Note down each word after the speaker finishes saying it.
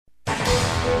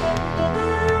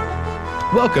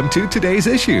Welcome to Today's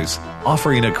Issues,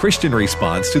 offering a Christian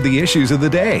response to the issues of the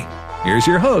day. Here's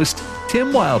your host,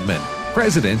 Tim Wildman,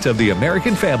 President of the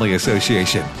American Family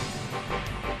Association.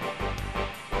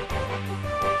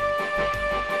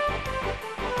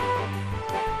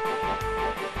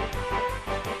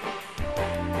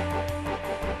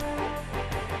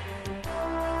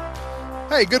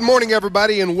 Hey, good morning,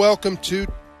 everybody, and welcome to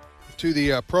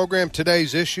the program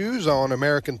Today's Issues on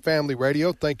American Family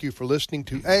Radio. Thank you for listening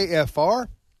to AFR.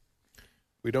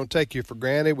 We don't take you for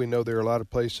granted. We know there are a lot of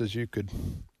places you could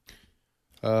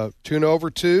tune over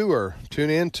to or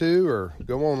tune into or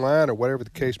go online or whatever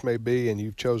the case may be, and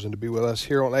you've chosen to be with us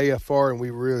here on AFR, and we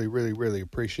really, really, really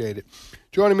appreciate it.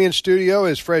 Joining me in studio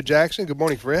is Fred Jackson. Good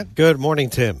morning, Fred. Good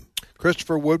morning, Tim.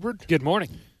 Christopher Woodward. Good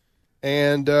morning.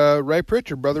 And Ray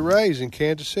Pritchard, Brother Ray's in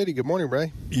Kansas City. Good morning,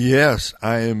 Ray. Yes,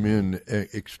 I am in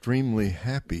extremely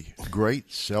happy, great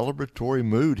celebratory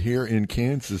mood here in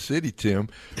Kansas City, Tim.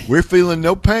 We're feeling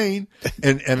no pain,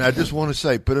 and I just want to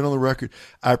say, put it on the record,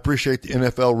 I appreciate the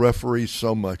NFL referees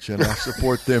so much, and I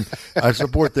support them. I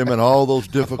support them in all those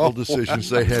difficult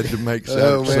decisions they had to make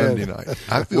Sunday night.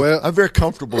 I'm very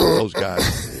comfortable with those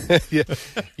guys. Yeah.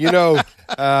 You know,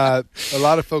 a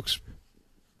lot of folks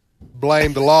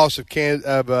blame the loss of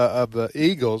the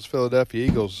Eagles, Philadelphia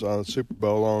Eagles, on the Super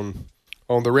Bowl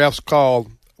on the refs call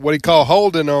what he called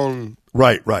holding on.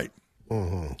 Right.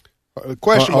 Mm-hmm.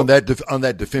 Questionable on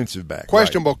that defensive back.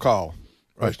 Questionable right. call.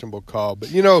 Questionable call.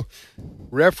 But you know,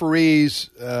 referees.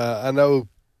 I know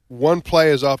one play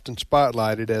is often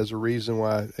spotlighted as a reason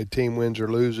why a team wins or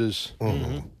loses,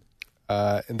 and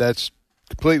that's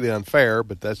completely unfair.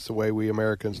 But that's the way we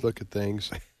Americans look at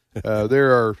things.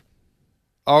 There are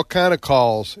all kind of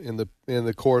calls in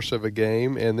the course of a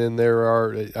game, and then there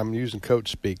are. I'm using coach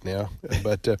speak now,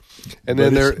 but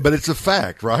it's a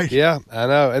fact, right? Yeah, I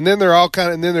know. And then there are all kind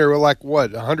of. And then there were like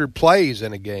 100 plays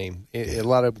in a game. A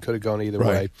lot of them could have gone either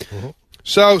way. Mm-hmm.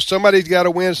 So somebody's got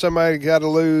to win, somebody's got to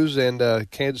lose, and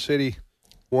Kansas City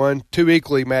won. Two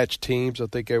equally matched teams. I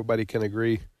think everybody can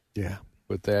agree. Yeah.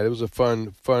 With that, it was a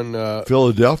fun.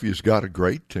 Philadelphia's got a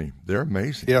great team. They're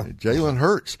amazing. Yeah, Jalen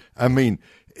Hurts. I mean.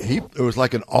 It was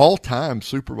like an all-time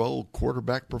Super Bowl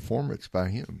quarterback performance by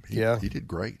him. He did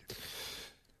great.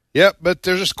 Yep, but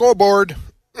there's a scoreboard,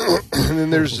 and then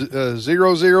there's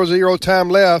 0-0-0 time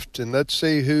left, and let's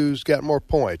see who's got more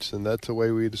points, and that's the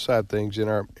way we decide things in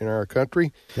our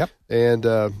country. Yep. And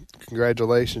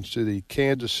congratulations to the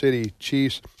Kansas City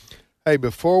Chiefs. Hey,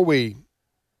 before we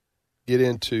get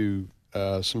into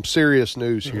some serious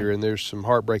news here, and there's some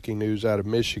heartbreaking news out of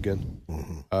Michigan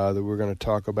that we're going to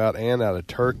talk about, and out of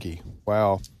Turkey.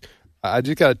 Wow. I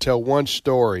just got to tell one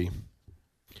story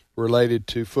related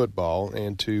to football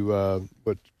and to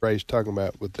what Ray's talking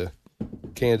about with the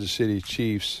Kansas City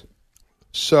Chiefs.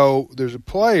 So there's a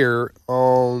player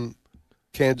on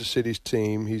Kansas City's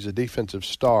team. He's a defensive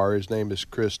star. His name is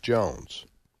Chris Jones.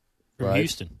 From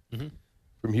Houston. Mm-hmm.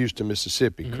 From Houston,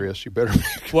 Mississippi, Chris. You better.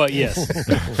 Well, yes.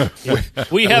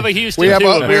 We have a Houston,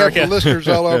 America. We have listeners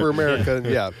all over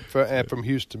America. And from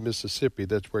Houston, Mississippi.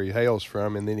 That's where he hails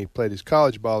from. And then he played his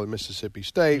college ball at Mississippi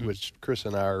State, which Chris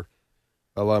and I are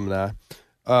alumni.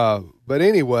 But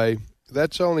anyway,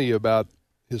 that's only about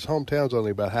 – his hometown's only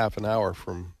about half an hour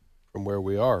from where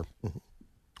we are.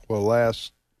 Well, I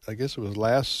guess it was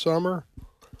last summer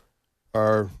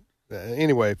or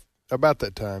anyway, about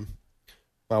that time.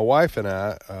 My wife and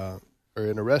I are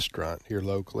in a restaurant here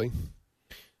locally,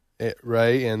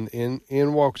 Ray, and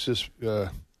in walks this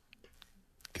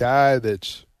guy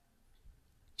that's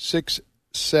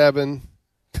 6'7",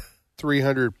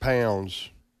 300 pounds,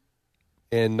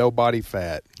 and no body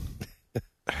fat,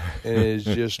 and is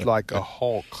just like a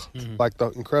Hulk, like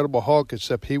the Incredible Hulk,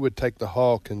 except he would take the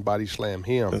Hulk and body slam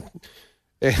him.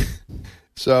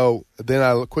 So then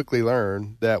I quickly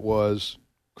learned that was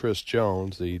Chris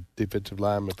Jones, the defensive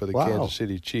lineman for the Kansas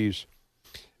City Chiefs,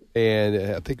 and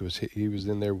I think he was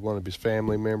in there with one of his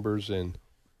family members, and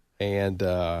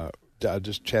I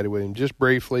just chatted with him just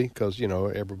briefly because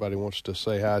everybody wants to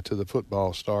say hi to the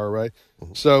football star, right?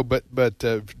 So, but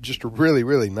just a really,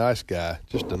 really nice guy,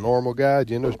 just a normal guy,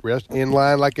 in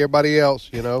line like everybody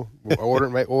else,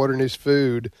 ordering his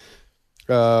food.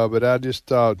 But I just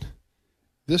thought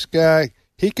this guy,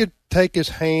 he could take his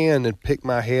hand and pick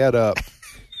my head up.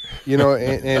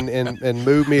 And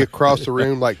move me across the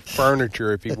room like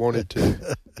furniture if he wanted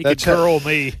to. He could curl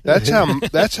me. That's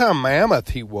how mammoth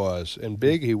he was and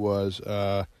big he was,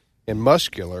 and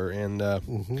muscular, and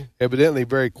evidently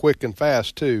very quick and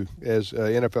fast too, as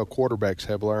NFL quarterbacks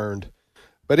have learned.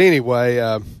 But anyway,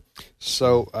 that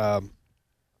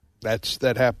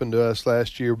happened to us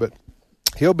last year. But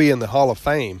he'll be in the Hall of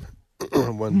Fame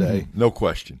one day. No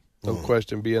question. No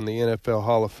question, be in the NFL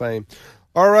Hall of Fame.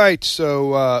 All right,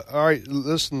 so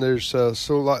listen, there's a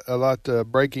lot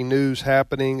breaking news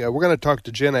happening. We're going to talk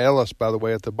to Jenna Ellis, by the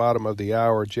way, at the bottom of the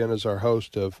hour. Jenna's our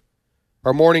host of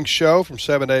our morning show from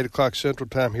 7 to 8 o'clock Central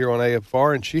Time here on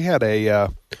AFR, and she had a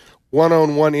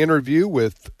one-on-one interview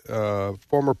with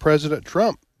former President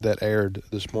Trump that aired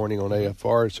this morning on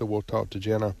AFR, so we'll talk to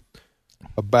Jenna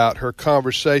about her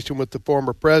conversation with the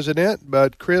former president.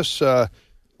 But, Chris,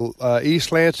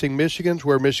 East Lansing, Michigan's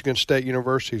where Michigan State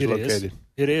University is located.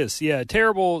 It is, yeah.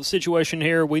 Terrible situation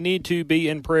here. We need to be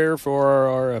in prayer for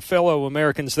our fellow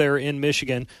Americans there in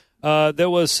Michigan. There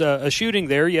was a shooting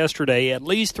there yesterday. At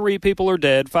least 3 people are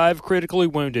dead, 5 critically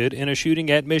wounded in a shooting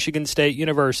at Michigan State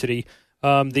University.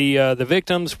 The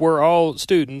victims were all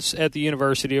students at the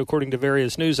university, according to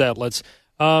various news outlets.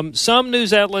 Some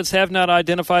news outlets have not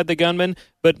identified the gunman,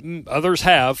 but others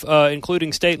have,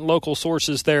 including state and local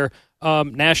sources there,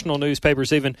 national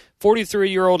newspapers even.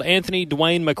 43-year-old Anthony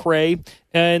Dwayne McRae.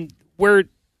 And where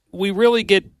we really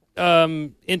get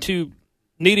into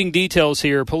needing details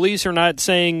here, police are not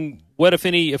saying what, if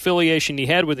any, affiliation he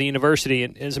had with the university.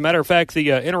 And as a matter of fact, the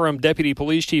interim deputy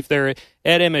police chief there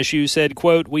at MSU said,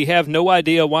 quote, "We have no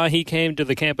idea why he came to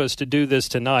the campus to do this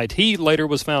tonight." He later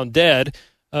was found dead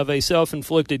of a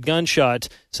self-inflicted gunshot.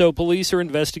 So police are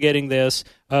investigating this.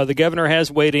 The governor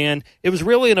has weighed in. It was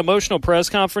really an emotional press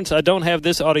conference. I don't have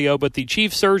this audio, but the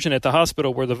chief surgeon at the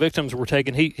hospital where the victims were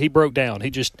taken, he broke down.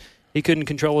 He couldn't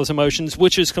control his emotions,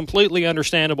 which is completely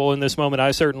understandable in this moment.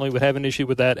 I certainly would have an issue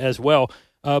with that as well.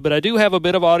 But I do have a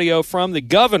bit of audio from the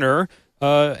governor,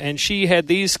 and she had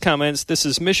these comments. This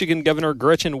is Michigan Governor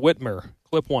Gretchen Whitmer,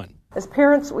 clip 1. As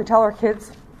parents, we tell our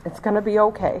kids it's going to be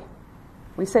okay.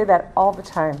 We say that all the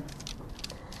time.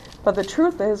 But the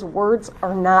truth is, words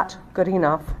are not good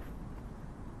enough.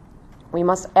 We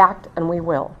must act, and we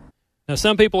will. Now,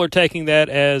 some people are taking that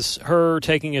as her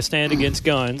taking a stand against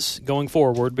guns going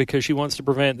forward because she wants to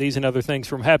prevent these and other things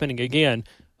from happening again.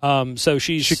 So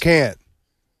she can't.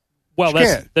 Well,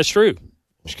 that's true.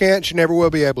 She can't. She never will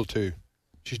be able to.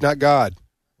 She's not God.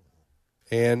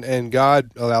 And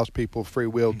God allows people free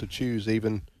will to choose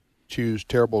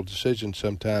terrible decisions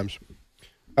sometimes.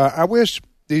 I wish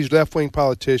these left-wing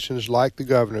politicians, like the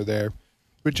governor there,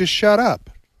 would just shut up.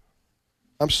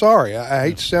 I'm sorry. I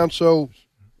hate to sound so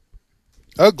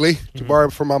ugly, to borrow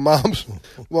from my mom's,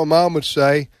 what mom would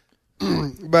say.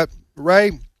 But,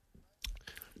 Ray,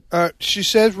 she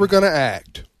says we're going to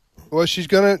act. Well, she's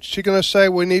gonna say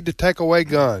we need to take away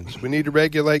guns. We need to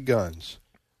regulate guns.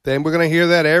 Then we're going to hear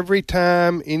that every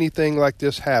time anything like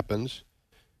this happens.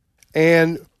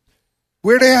 And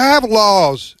where they have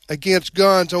laws against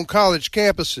guns on college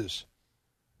campuses.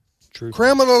 True.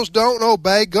 Criminals don't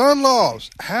obey gun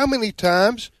laws. How many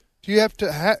times do you have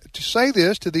to say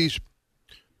this to these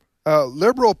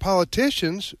liberal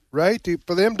politicians, right,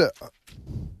 for them to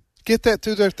get that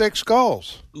through their thick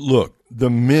skulls? Look, the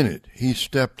minute he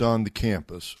stepped on the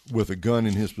campus with a gun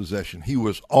in his possession, he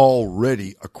was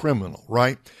already a criminal,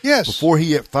 right? Yes. Before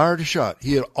he had fired a shot,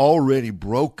 he had already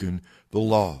broken the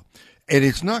law. And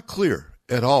it's not clear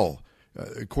at all,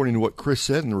 according to what Chris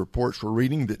said in the reports we're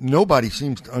reading, that nobody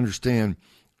seems to understand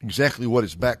exactly what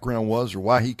his background was or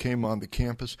why he came on the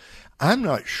campus. I'm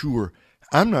not sure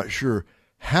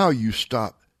how you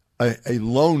stop a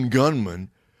lone gunman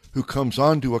who comes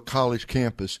onto a college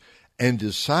campus and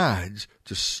decides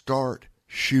to start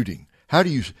shooting.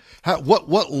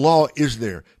 What law is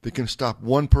there that can stop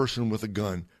one person with a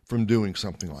gun from doing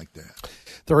something like that?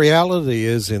 The reality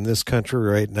is, in this country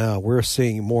right now, we're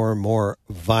seeing more and more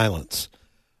violence,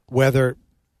 whether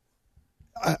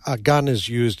a gun is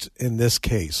used in this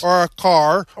case. Or a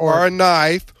car, or a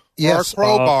knife, yes, or a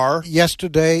crowbar.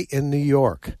 Yesterday in New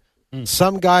York,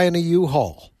 some guy in a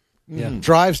U-Haul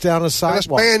drives down a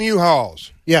sidewalk. Let's ban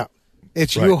U-Hauls. Yeah,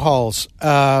 it's right. U-Hauls.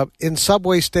 In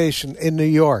subway station in New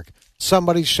York,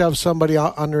 somebody shoves somebody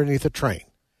underneath a train.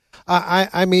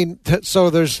 I mean, so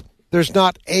there's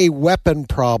not a weapon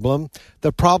problem.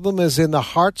 The problem is in the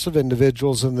hearts of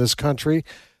individuals in this country.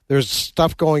 There's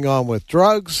stuff going on with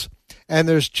drugs, and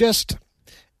there's just,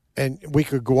 and we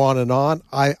could go on and on.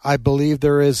 I believe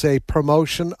there is a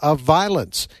promotion of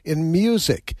violence in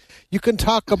music. You can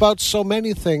talk about so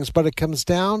many things, but it comes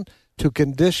down to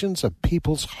conditions of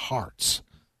people's hearts,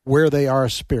 where they are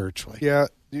spiritually. Yeah,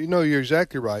 you know, you're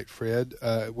exactly right, Fred.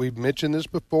 We've mentioned this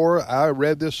before. I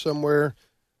read this somewhere.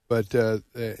 But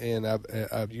and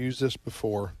I've used this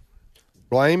before.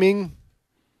 Blaming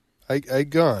a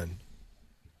gun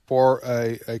for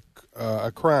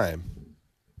a crime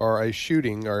or a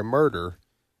shooting or a murder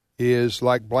is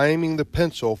like blaming the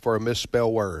pencil for a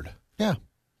misspelled word. Yeah.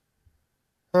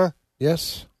 Huh?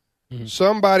 Yes. Mm-hmm.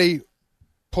 Somebody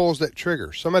pulls that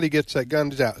trigger. Somebody gets that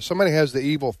gun out. Somebody has the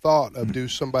evil thought of do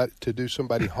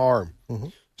somebody harm. Mm-hmm.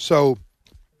 So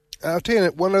I'll tell you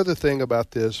one other thing about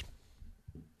this.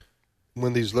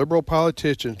 When these liberal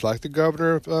politicians, like the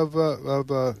governor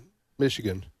of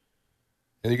Michigan,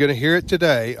 and you're going to hear it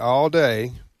today, all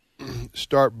day,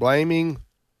 start blaming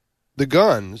the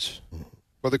guns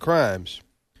for the crimes,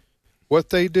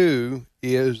 what they do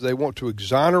is they want to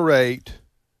exonerate.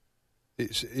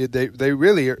 They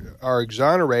really are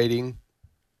exonerating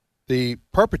the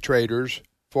perpetrators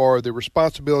for the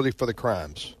responsibility for the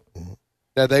crimes. Mm-hmm.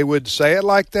 Now, they would say it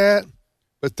like that,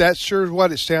 but that's sure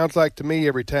what it sounds like to me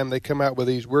every time they come out with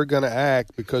these. We're going to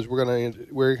act because we're going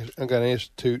to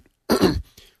institute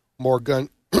more gun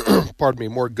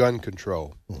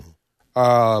control.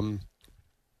 Mm-hmm.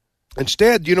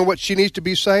 Instead, you know what she needs to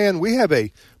be saying? We have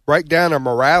a breakdown of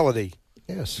morality.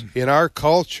 Yes. In our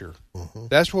culture. Mm-hmm.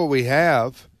 That's what we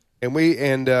have, and we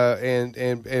have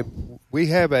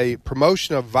a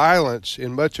promotion of violence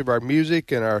in much of our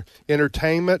music and our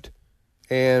entertainment,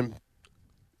 and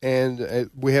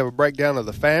we have a breakdown of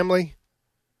the family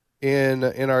in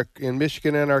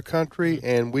Michigan and our country,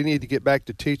 and we need to get back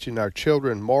to teaching our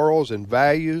children morals and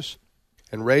values,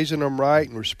 and raising them right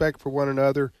and respect for one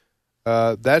another.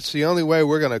 That's the only way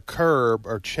we're going to curb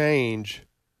or change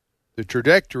the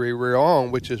trajectory we're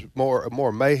on, which is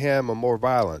more mayhem and more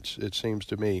violence, it seems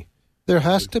to me. There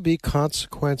has to be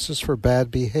consequences for bad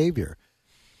behavior.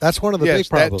 That's one of the big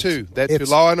problems.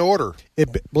 That's law and order.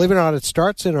 Believe it or not, it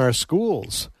starts in our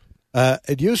schools.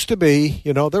 It used to be,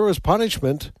 there was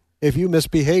punishment if you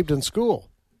misbehaved in school,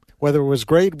 whether it was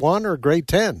grade 1 or grade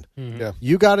 10. Mm-hmm. Yeah.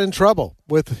 You got in trouble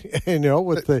with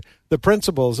the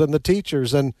principals and the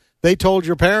teachers, and they told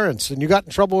your parents, and you got in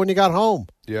trouble when you got home.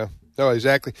 Yeah. No,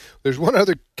 exactly. There's one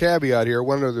other caveat here,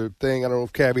 one other thing, I don't know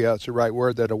if caveat's the right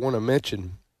word, that I want to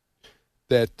mention,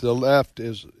 that the left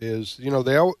is they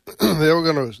want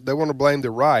to blame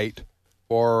the right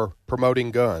for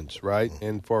promoting guns, right,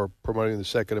 and for promoting the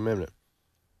Second Amendment.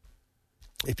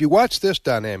 If you watch this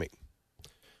dynamic,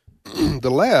 the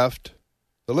left,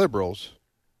 the liberals,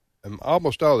 and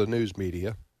almost all the news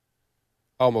media,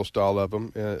 almost all of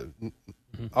them,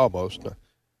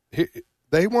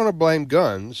 they want to blame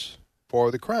guns for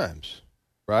the crimes,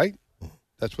 right?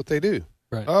 That's what they do.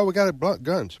 Right. Oh, we got to blunt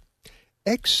guns.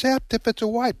 Except if it's a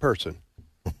white person.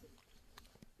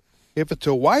 If it's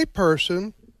a white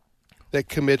person that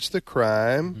commits the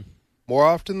crime, more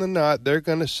often than not, they're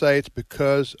going to say it's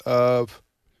because of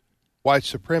white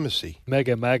supremacy.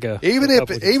 MAGA. Even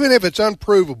if it's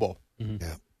unprovable,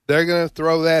 they're going to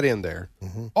throw that in there.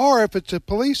 Mm-hmm. Or if it's a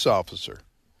police officer.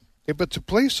 If it's a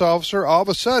police officer, all of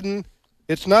a sudden,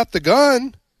 it's not the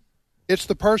gun. It's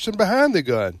the person behind the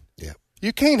gun. Yeah.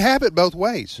 You can't have it both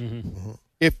ways. Mm-hmm. Mm-hmm.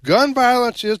 If gun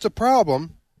violence is the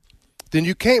problem, then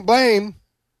you can't blame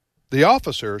the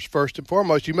officers first and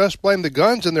foremost. You must blame the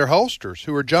guns in their holsters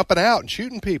who are jumping out and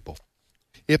shooting people.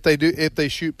 If they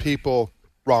shoot people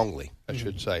wrongly, I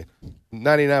should say.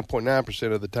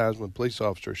 99.9% of the times when police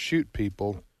officers shoot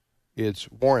people, it's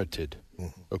warranted.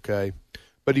 Mm-hmm. Okay.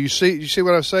 But do you see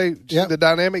what I say? See the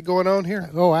dynamic going on here?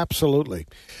 Oh, absolutely.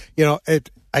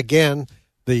 Again,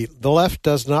 the left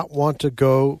does not want to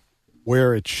go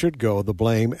where it should go, the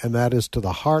blame, and that is to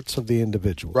the hearts of the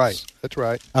individuals. Right. That's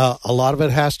right. A lot of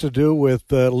it has to do with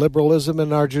liberalism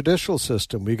in our judicial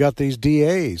system. We got these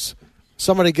DAs.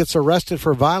 Somebody gets arrested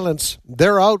for violence,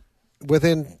 they're out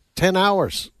within 10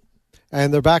 hours,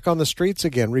 and they're back on the streets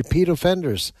again, repeat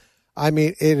offenders. I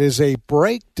mean, it is a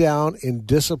breakdown in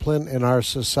discipline in our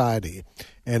society,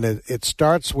 and it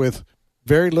starts with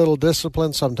very little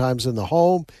discipline, sometimes in the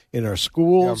home, in our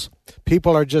schools. Yep.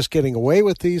 People are just getting away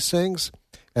with these things.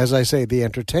 As I say, the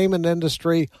entertainment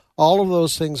industry, all of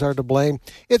those things are to blame.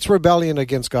 It's rebellion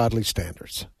against godly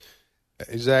standards.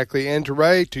 Exactly. And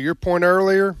to your point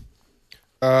earlier,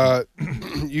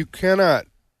 you cannot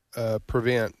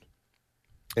prevent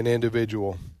an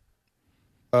individual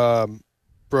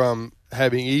from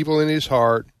having evil in his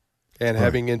heart and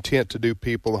having intent to do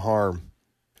people harm.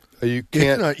 You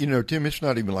can't. It's not, Tim, it's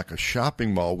not even like a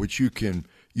shopping mall, which you can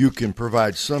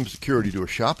provide some security to a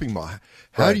shopping mall.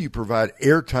 How do you provide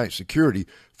airtight security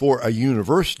for a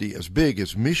university as big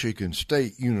as Michigan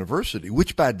State University,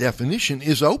 which by definition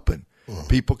is open? Mm-hmm.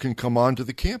 People can come onto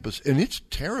the campus, and it's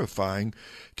terrifying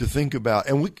to think about.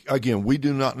 And we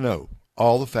do not know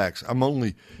all the facts. I'm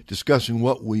only discussing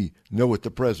what we know at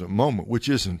the present moment, which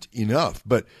isn't enough.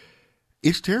 But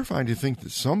it's terrifying to think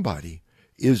that somebody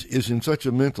is in such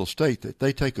a mental state that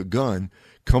they take a gun,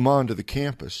 come onto the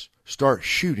campus, start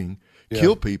shooting,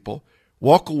 kill people,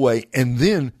 walk away, and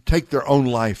then take their own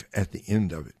life at the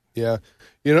end of it. Yeah.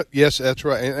 Yes, that's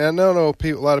right. And I know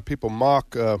a lot of people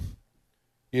mock,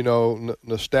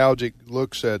 nostalgic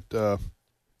looks at the,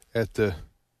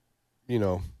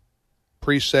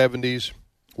 pre-'70s,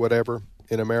 whatever,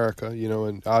 in America,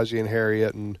 and Ozzie and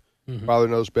Harriet and Father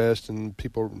Knows Best, and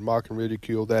people mock and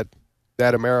ridicule that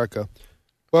America.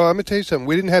 Well, let me tell you something.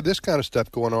 We didn't have this kind of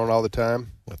stuff going on all the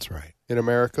time. That's right. In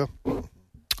America.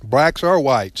 Blacks are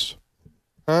whites.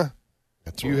 Huh?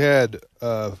 That's right.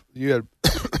 You had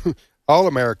all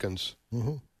Americans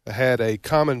had a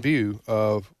common view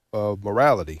of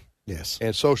morality. Yes.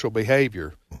 And social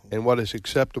behavior and what is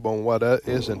acceptable and what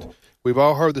isn't. We've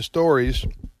all heard the stories,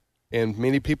 and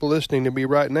many people listening to me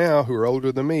right now who are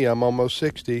older than me, I'm almost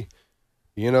 60,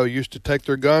 used to take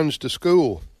their guns to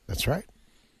school. That's right.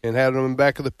 And had them in the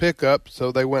back of the pickup,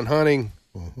 so they went hunting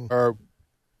or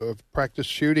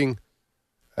practiced shooting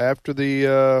after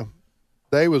the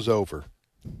day was over.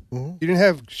 You didn't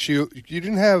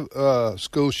have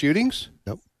school shootings.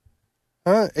 Nope.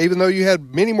 Huh? Even though you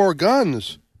had many more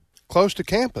guns close to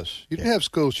campus, you didn't have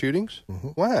school shootings.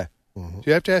 Why? So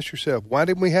you have to ask yourself, why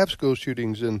didn't we have school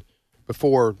shootings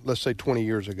before, let's say, 20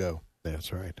 years ago?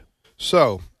 That's right.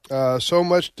 So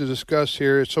much to discuss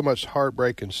here. So much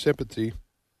heartbreak and sympathy.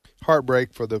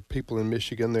 Heartbreak for the people in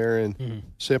Michigan there, and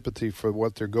sympathy for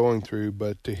what they're going through.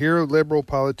 But to hear liberal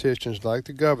politicians like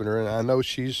the governor, and I know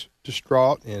she's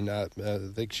distraught, and I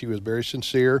think she was very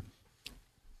sincere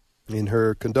in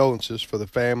her condolences for the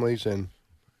families and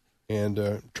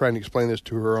trying to explain this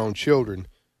to her own children.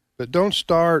 But don't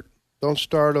start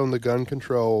on the gun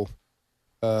control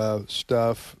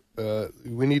stuff.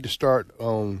 We need to start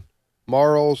on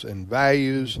morals and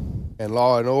values and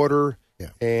law and order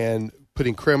and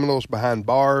putting criminals behind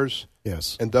bars.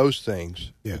 Yes. And those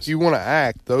things. Yes. If you want to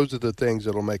act, those are the things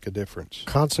that will make a difference.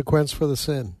 Consequence for the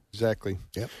sin. Exactly.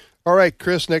 Yep. All right,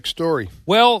 Chris, next story.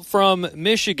 Well, from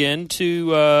Michigan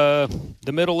to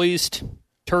the Middle East,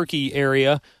 Turkey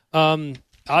area,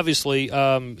 obviously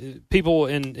people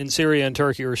in Syria and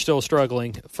Turkey are still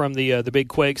struggling from the big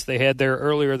quakes they had there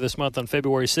earlier this month on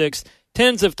February 6th.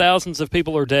 Tens of thousands of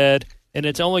people are dead, and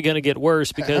it's only going to get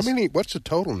worse because... What's the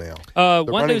total now?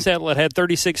 One news outlet had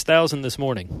 36,000 this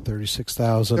morning.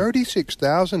 36,000.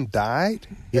 36,000 died?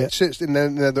 Yeah. And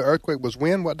then the earthquake was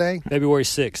when? What day? February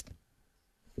 6th.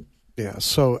 Yeah,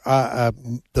 so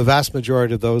the vast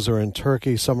majority of those are in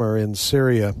Turkey. Some are in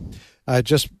Syria.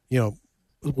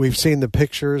 We've seen the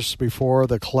pictures before,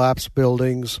 the collapsed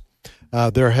buildings.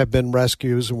 There have been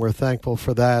rescues, and we're thankful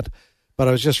for that. But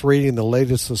I was just reading the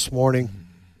latest this morning.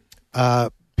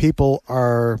 People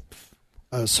are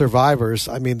survivors.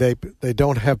 I mean, they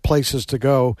don't have places to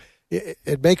go.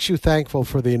 It makes you thankful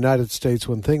for the United States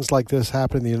when things like this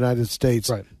happen in the United States.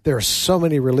 Right. There are so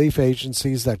many relief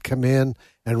agencies that come in,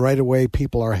 and right away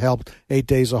people are helped. 8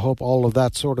 Days of Hope, all of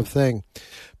that sort of thing.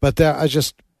 But they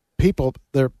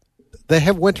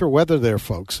have winter weather there,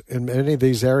 folks, in many of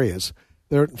these areas.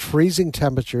 They're freezing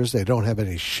temperatures. They don't have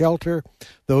any shelter.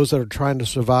 Those that are trying to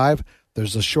survive,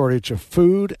 there's a shortage of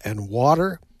food and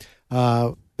water.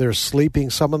 They're sleeping.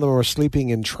 Some of them are sleeping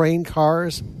in train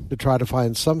cars to try to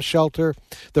find some shelter.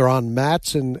 They're on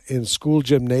mats in school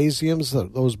gymnasiums,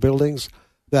 those buildings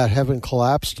that haven't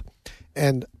collapsed.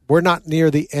 And we're not near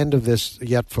the end of this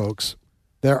yet, folks.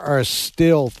 There are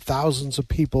still thousands of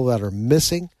people that are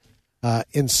missing.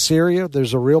 In Syria,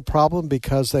 there's a real problem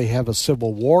because they have a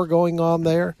civil war going on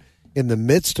there in the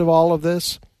midst of all of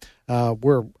this.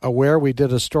 We're aware, we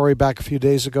did a story back a few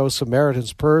days ago,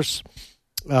 Samaritan's Purse.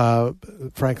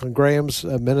 Franklin Graham's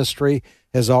ministry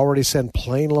has already sent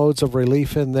plane loads of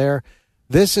relief in there.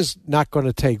 This is not going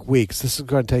to take weeks. This is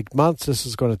going to take months. This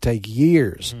is going to take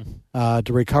years to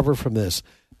recover from this.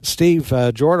 Steve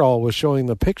Jordahl was showing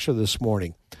the picture this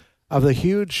morning of the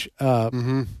huge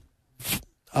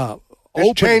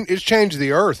It's changed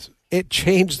the earth. It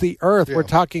changed the earth. Yeah. We're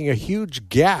talking a huge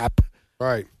gap,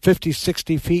 right, 50,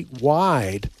 60 feet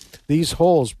wide, these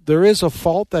holes. There is a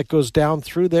fault that goes down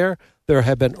through there. There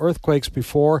have been earthquakes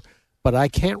before, but I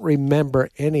can't remember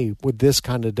any with this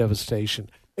kind of devastation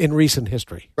in recent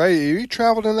history. Right. You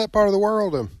traveled in that part of the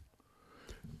world?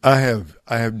 I have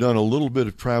done a little bit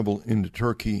of travel into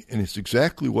Turkey, and it's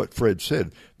exactly what Fred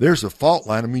said. There's a fault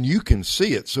line. I mean, you can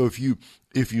see it. So if you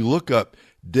look up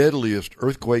deadliest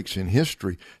earthquakes in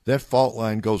history, that fault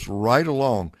line goes right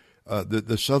along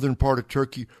the southern part of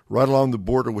Turkey, right along the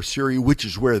border with Syria, which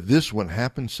is where this one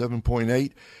happened,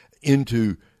 7.8,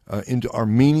 into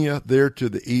Armenia there to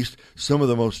the east. Some of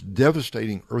the most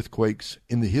devastating earthquakes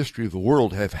in the history of the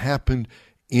world have happened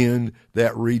in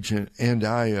that region. And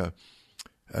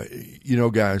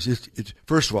Guys, it's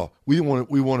first of all, we want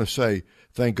to say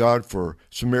thank God for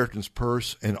Samaritan's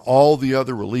Purse and all the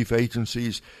other relief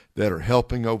agencies that are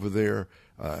helping over there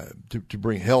to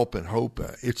bring help and hope.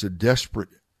 It's a desperate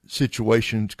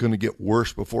situation. It's going to get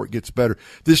worse before it gets better.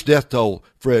 This death toll,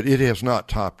 Fred, it has not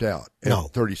topped out at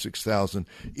 36,000.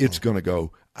 It's going to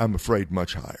go, I'm afraid,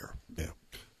 much higher. Yeah,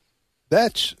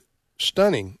 that's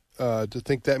stunning to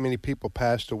think that many people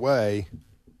passed away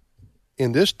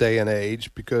in this day and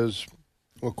age because,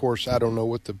 of course, I don't know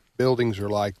what the buildings are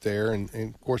like there. And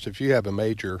of course, if you have a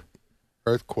major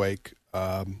earthquake,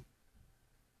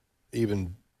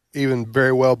 even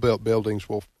very well-built buildings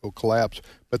will collapse.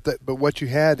 But what you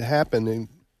had happen,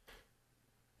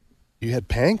 you had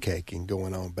pancaking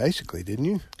going on, basically, didn't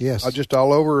you? Yes. Just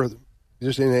all over,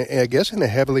 just in a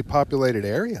heavily populated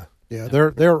area. Yeah,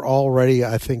 they're already,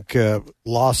 I think,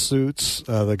 lawsuits.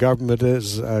 The government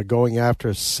is going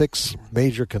after 6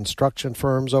 major construction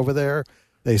firms over there.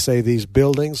 They say these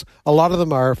buildings, a lot of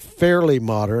them are fairly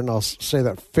modern. I'll say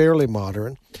that, fairly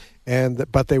modern,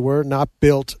 but they were not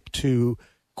built to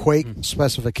quake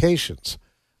specifications.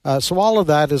 So all of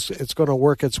that it's going to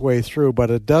work its way through, but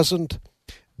it doesn't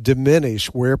diminish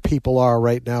where people are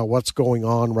right now, what's going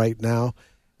on right now.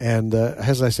 And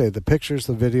as I say, the pictures,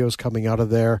 the videos coming out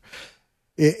of there,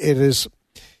 it is,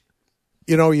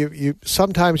 you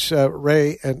sometimes,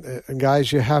 Ray and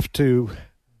guys, you have to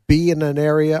be in an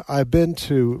area. I've been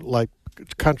to like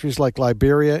countries like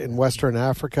Liberia in Western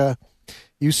Africa.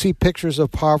 You see pictures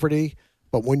of poverty,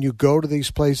 but when you go to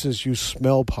these places, you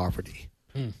smell poverty.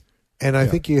 And I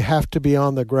think you have to be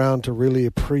on the ground to really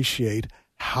appreciate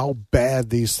how bad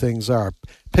these things are.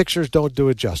 Pictures don't do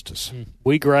it justice.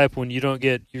 We gripe when you don't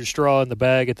get your straw in the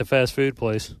bag at the fast food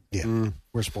place. Yeah,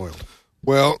 we're spoiled.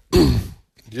 Well,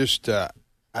 just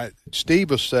Steve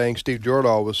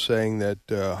Jordahl was saying that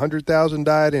 100,000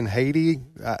 died in Haiti.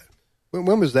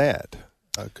 When was that?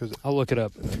 I'll look it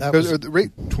up. That was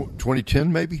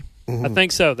 2010, maybe? I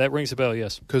think so. That rings a bell,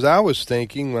 yes. Because I was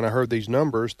thinking when I heard these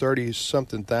numbers,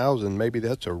 30-something thousand, maybe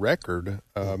that's a record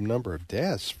number of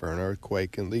deaths for an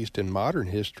earthquake, at least in modern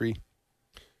history.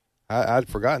 I'd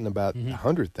forgotten about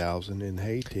 100,000 in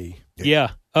Haiti. Yeah.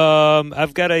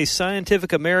 I've got a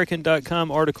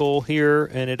scientificamerican.com article here,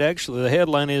 and the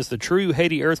headline is, "The True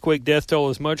Haiti Earthquake Death Toll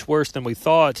is Much Worse Than We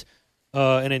Thought."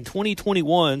 And in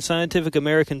 2021, Scientific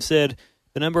American said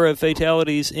the number of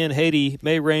fatalities in Haiti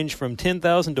may range from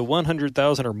 10,000 to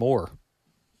 100,000 or more.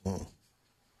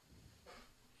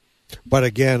 But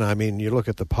again, I mean, you look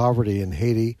at the poverty in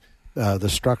Haiti, the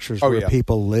structures where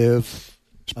people live.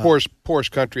 It's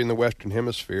poorest country in the Western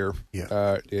Hemisphere.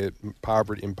 Yeah.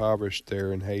 Impoverished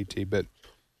there in Haiti. But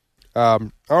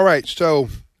all right, so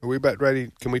are we about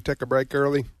ready? Can we take a break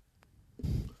early?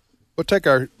 We'll take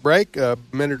our break a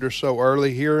minute or so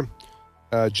early here.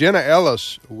 Jenna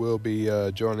Ellis will be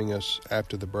joining us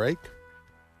after the break.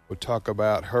 We'll talk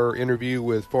about her interview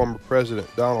with former President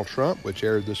Donald Trump, which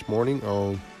aired this morning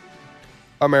on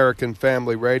American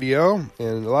Family Radio,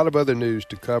 and a lot of other news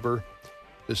to cover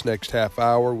this next half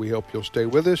hour. We hope you'll stay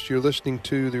with us. You're listening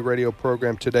to the radio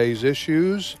program Today's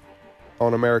Issues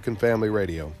on American Family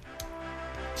Radio.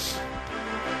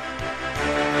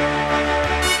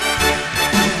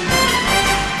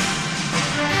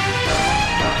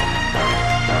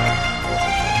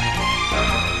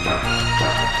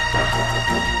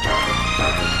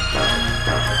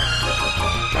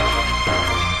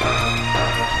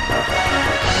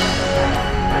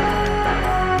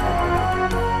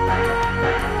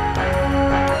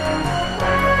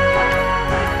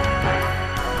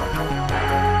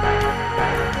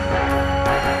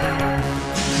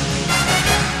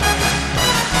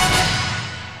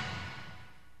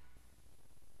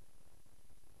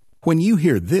 When you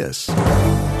hear this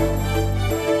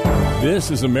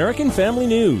is American Family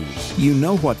News. You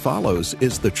know what follows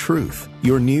is the truth.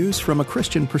 Your news from a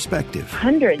Christian perspective.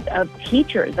 Hundreds of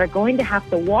teachers are going to have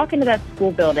to walk into that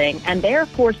school building, and they are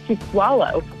forced to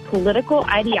swallow political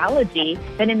ideology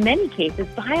that in many cases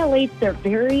violates their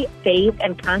very faith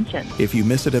and conscience. If you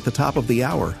miss it at the top of the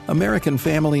hour, American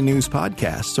Family News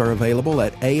podcasts are available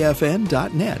at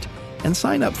afn.net. And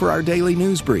sign up for our daily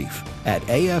news brief at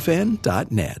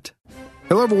afn.net.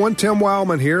 Hello, everyone. Tim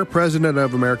Wildman here, president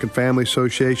of American Family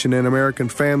Association and American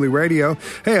Family Radio.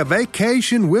 Hey, a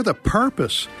vacation with a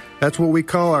purpose. That's what we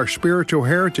call our spiritual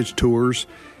heritage tours.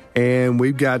 And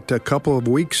we've got a couple of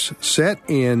weeks set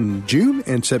in June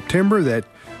and September that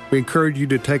we encourage you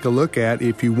to take a look at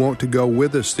if you want to go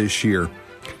with us this year.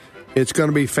 It's going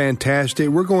to be fantastic.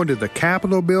 We're going to the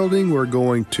Capitol building. We're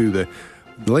going to the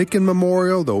Lincoln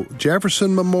Memorial, the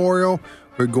Jefferson Memorial.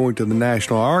 We're going to the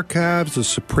National Archives, the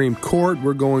Supreme Court.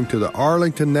 We're going to the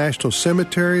Arlington National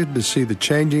Cemetery to see the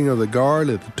changing of the guard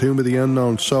at the Tomb of the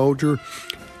Unknown Soldier.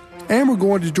 And we're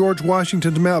going to George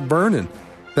Washington's Mount Vernon.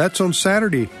 That's on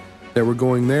Saturday that we're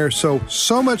going there. So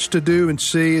much to do and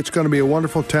see. It's going to be a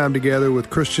wonderful time together with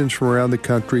Christians from around the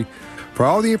country. For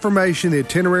all the information, the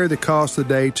itinerary, the cost, the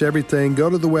dates, everything, go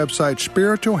to the website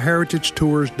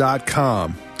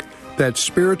spiritualheritagetours.com. That's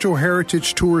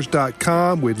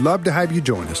spiritualheritagetours.com. We'd love to have you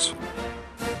join us.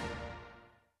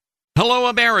 Hello,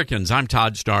 Americans. I'm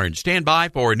Todd Starnes. Stand by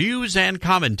for news and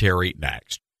commentary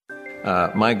next.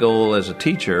 My goal as a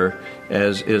teacher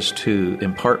is to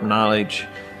impart knowledge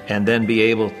and then be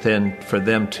able for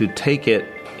them to take it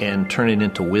and turn it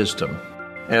into wisdom.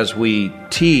 As we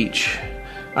teach,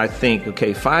 I think,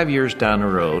 5 years down the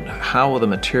road, how will the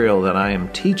material that I am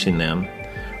teaching them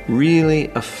really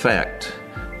affect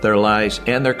their lives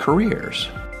and their careers?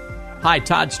 Hi,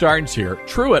 Todd Starnes here.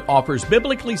 Truett offers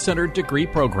biblically centered degree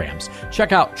programs.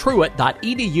 Check out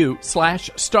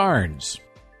truett.edu/Starnes.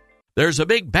 There's a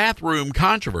big bathroom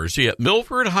controversy at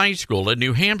Milford High School in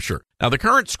New Hampshire. Now, the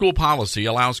current school policy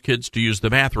allows kids to use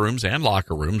the bathrooms and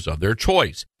locker rooms of their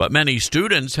choice, but many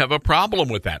students have a problem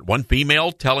with that. One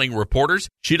female telling reporters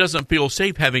she doesn't feel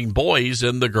safe having boys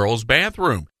in the girls'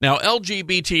 bathroom. Now,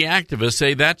 LGBT activists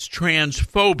say that's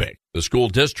transphobic. The school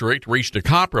district reached a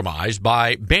compromise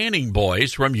by banning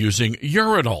boys from using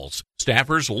urinals.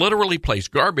 Staffers literally place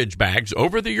garbage bags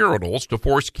over the urinals to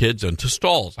force kids into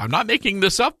stalls. I'm not making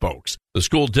this up, folks. The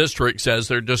school district says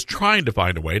they're just trying to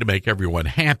find a way to make everyone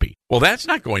happy. Well, that's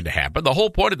not going to happen. The whole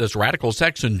point of this radical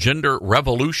sex and gender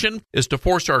revolution is to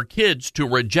force our kids to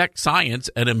reject science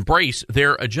and embrace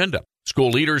their agenda.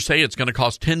 School leaders say it's going to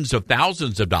cost tens of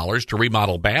thousands of dollars to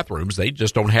remodel bathrooms. They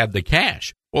just don't have the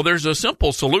cash. Well, there's a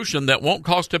simple solution that won't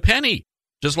cost a penny.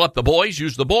 Just let the boys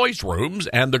use the boys' rooms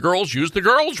and the girls use the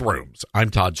girls' rooms.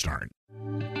 I'm Todd Starnes.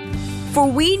 For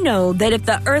we know that if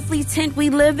the earthly tent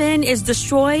we live in is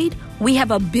destroyed, we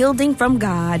have a building from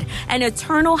God, an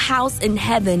eternal house in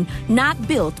heaven, not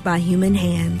built by human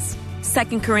hands.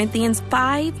 2 Corinthians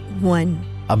 5:1.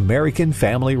 American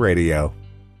Family Radio.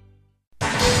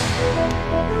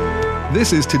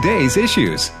 This is Today's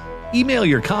Issues. Email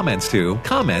your comments to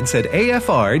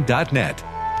comments@afr.net.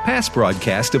 Past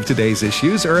broadcasts of Today's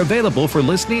Issues are available for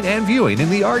listening and viewing in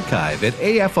the archive at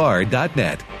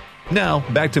afr.net. Now,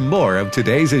 back to more of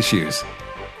Today's Issues.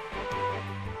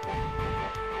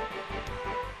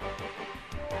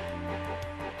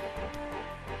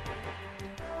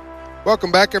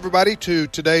 Welcome back, everybody, to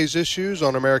Today's Issues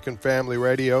on American Family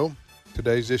Radio.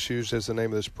 Today's Issues is the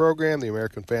name of this program. The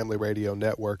American Family Radio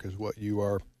Network is what you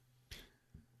are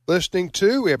listening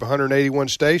to. We have 181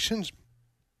 stations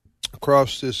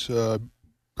across this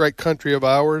great country of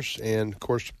ours, and, of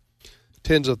course,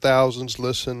 tens of thousands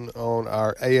listen on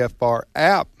our AFR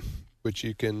app, which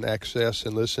you can access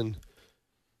and listen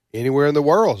anywhere in the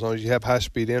world as long as you have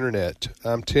high-speed internet.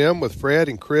 I'm Tim with Fred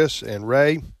and Chris and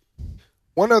Ray.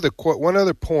 One other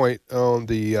point on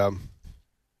the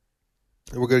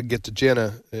we're going to get to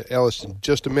Jenna Ellis in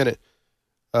just a minute,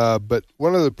 but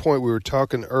one other point, we were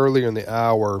talking earlier in the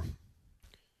hour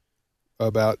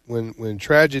about when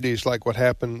tragedies like what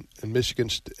happened in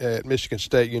at Michigan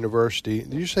State University.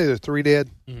 Did you say there are 3 dead?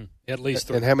 Mm-hmm. At least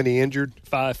 3. And how many injured?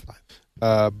 5.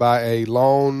 By a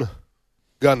lone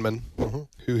gunman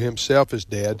who himself is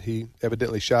dead. He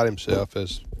evidently shot himself,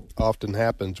 as often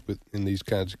happens in these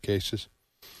kinds of cases.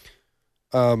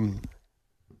 And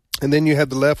then you have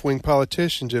the left-wing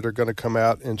politicians that are going to come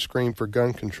out and scream for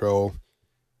gun control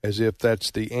as if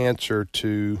that's the answer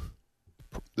to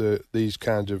these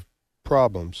kinds of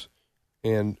problems.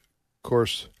 And, of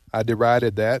course, I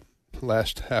derided that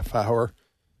last half hour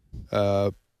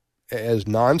as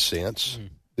nonsense.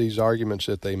 Mm-hmm. These arguments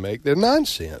that they make, they're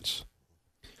nonsense.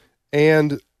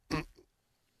 And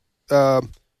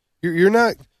you're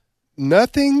not –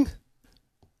 nothing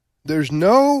 – there's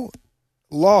no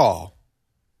law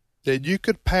that you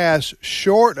could pass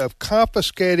short of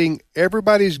confiscating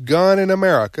everybody's gun in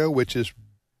America, which is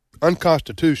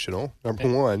unconstitutional, number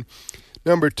one.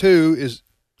 Number two is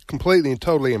completely and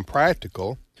totally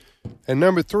impractical. And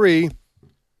number three,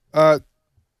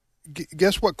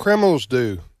 guess what criminals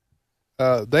do?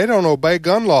 They don't obey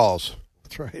gun laws.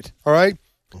 That's right. All right?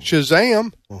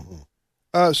 Shazam.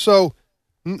 So,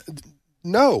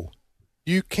 no,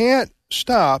 you can't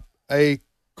stop a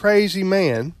crazy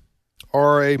man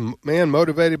or a man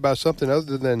motivated by something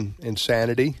other than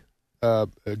insanity, a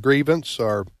grievance,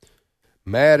 or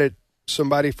mad at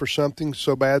somebody for something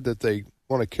so bad that they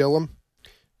want to kill him.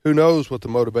 Who knows what the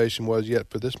motivation was yet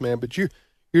for this man, but you're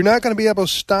not going to be able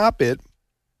to stop it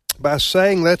by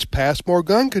saying let's pass more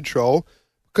gun control,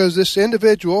 because this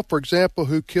individual, for example,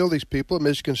 who killed these people at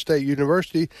Michigan State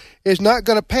University, is not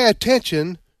going to pay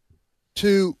attention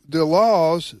to the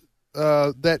laws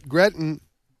that Gretchen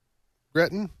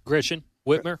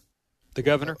Whitmer, the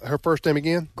governor. Her first name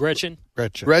again? Gretchen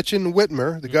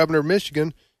Whitmer, the governor of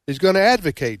Michigan, is going to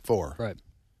advocate for. Right.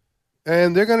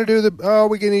 And they're going to do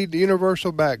we need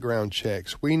universal background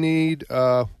checks. We need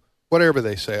whatever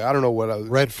they say. I don't know what.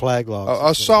 Red flag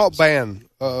laws. Assault ban,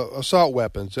 assault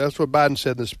weapons. That's what Biden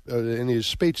said in his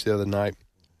speech the other night,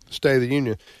 State of the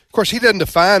Union. Of course, he doesn't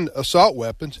define assault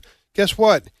weapons. Guess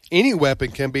what? Any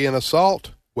weapon can be an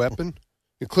assault weapon,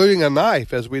 including a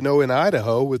knife, as we know in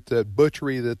Idaho with the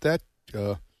butchery that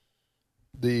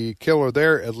the killer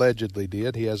there allegedly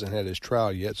did. He hasn't had his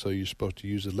trial yet, so you're supposed to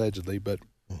use allegedly. But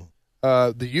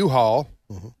the U-Haul,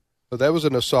 so that was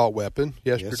an assault weapon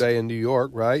yesterday in New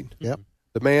York, right? Yep.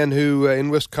 The man who in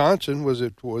Wisconsin, was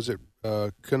it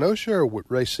Kenosha or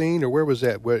Racine, or where was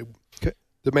that?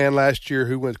 The man last year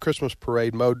who went Christmas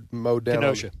parade mowed down.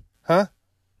 Kenosha. Huh?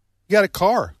 He got a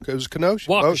car. It was Kenosha.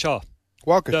 Waukesha.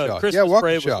 Waukesha. The Christmas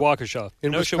parade was Waukesha. Waukesha.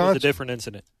 Kenosha was a different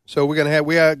incident. So we're gonna have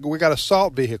we got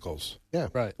assault vehicles. Yeah.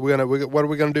 Right. What are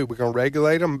we gonna do? We're gonna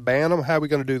regulate them, ban them. How are we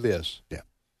gonna do this? Yeah.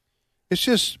 It's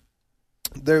just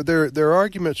their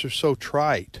arguments are so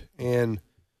trite and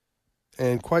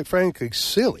quite frankly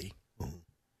silly,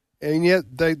 and yet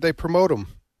they promote them.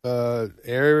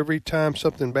 Every time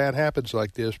something bad happens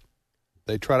like this,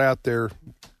 they trot out their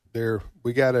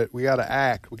we gotta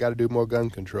act. We gotta do more gun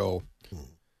control,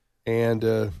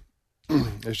 and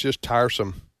it's just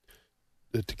tiresome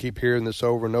to keep hearing this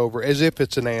over and over as if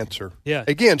it's an answer. Yeah.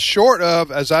 Again, short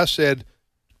of, as I said,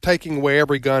 taking away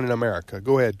every gun in America.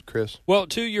 Go ahead, Chris. Well,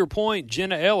 to your point,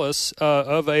 Jenna Ellis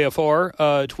of AFR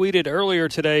tweeted earlier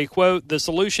today, quote, "The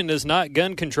solution is not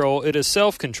gun control, it is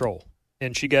self-control."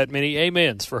 And she got many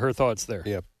amens for her thoughts there.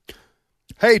 Yep.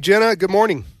 Hey, Jenna, good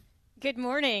morning. Good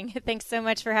morning. Thanks so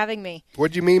much for having me.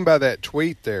 What do you mean by that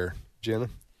tweet there, Jenna?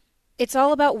 It's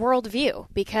all about worldview,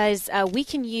 because we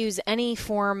can use any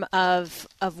form of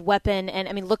weapon. And,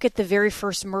 I mean, look at the very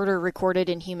first murder recorded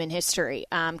in human history.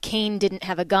 Cain didn't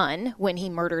have a gun when he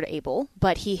murdered Abel,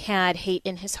 but he had hate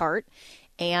in his heart.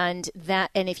 And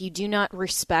if you do not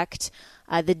respect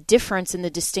the difference in the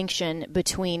distinction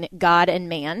between God and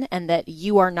man, and that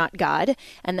you are not God,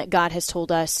 and that God has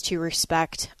told us to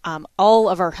respect all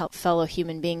of our fellow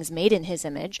human beings made in his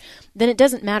image, then it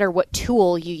doesn't matter what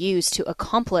tool you use to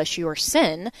accomplish your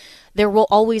sin, there will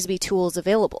always be tools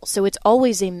available. So it's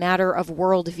always a matter of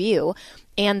worldview,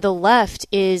 and the left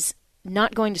is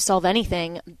not going to solve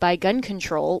anything by gun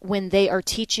control when they are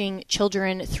teaching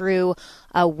children through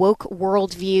a woke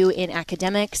worldview in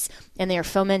academics, and they are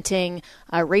fomenting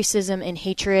racism and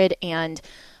hatred and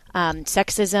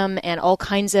sexism and all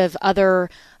kinds of other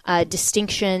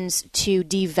distinctions to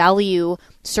devalue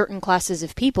certain classes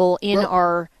of people in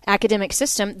our academic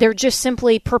system. They're just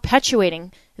simply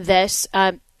perpetuating this,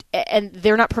 and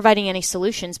they're not providing any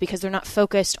solutions because they're not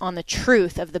focused on the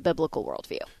truth of the biblical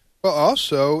worldview. Well,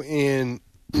 also in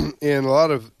a lot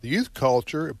of youth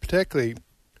culture, particularly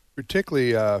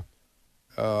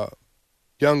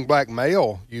young black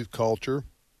male youth culture,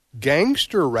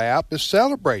 gangster rap is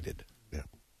celebrated. Yeah.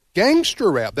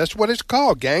 Gangster rap, that's what it's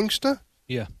called, gangsta.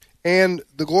 Yeah. And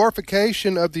the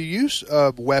glorification of the use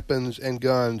of weapons and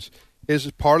guns is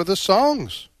part of the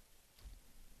songs.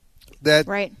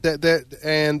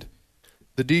 And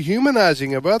the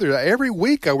dehumanizing of others. Every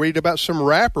week I read about some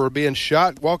rapper being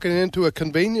shot walking into a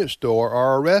convenience store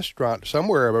or a restaurant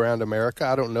somewhere around America.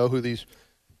 I don't know who these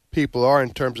people are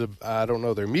in terms of, I don't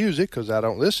know their music because I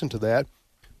don't listen to that.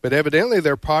 But evidently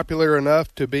they're popular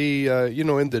enough to be,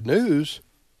 in the news.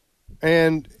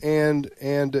 And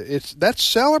that's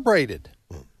celebrated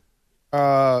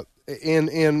in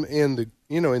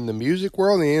the music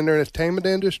world, in the entertainment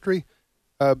industry.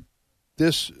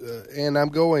 And I'm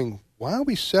going, why are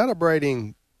we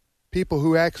celebrating people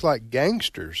who act like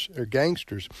gangsters?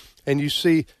 And you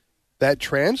see that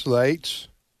translates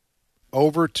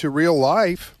over to real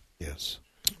life. Yes.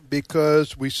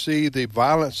 Because we see the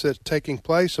violence that's taking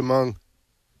place among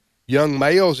young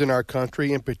males in our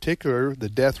country, in particular, the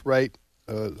death rate,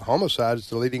 homicide is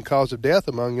the leading cause of death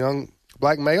among young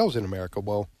black males in America.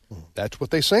 Well, that's what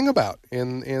they sing about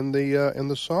in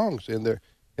the songs,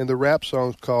 in the rap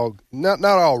songs called, not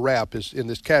all rap is in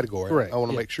this category. Right. I want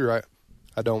to make sure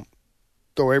I don't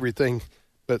throw everything,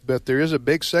 but there is a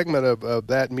big segment of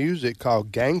that music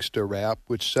called gangster rap,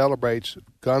 which celebrates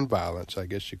gun violence, I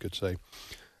guess you could say,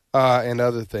 and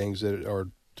other things that are,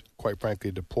 quite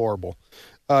frankly, deplorable.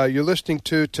 You're listening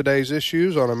to Today's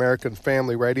Issues on American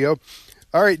Family Radio.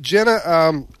 All right,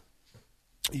 Jenna,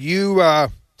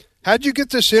 how'd you get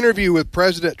this interview with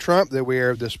President Trump that we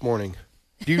aired this morning?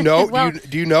 Do you know? Well,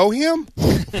 do you know him?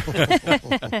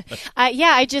 Yeah,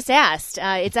 I just asked.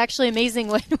 It's actually amazing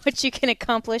what you can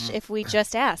accomplish if we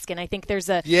just ask. And I think there's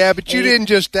a but you didn't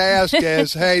just ask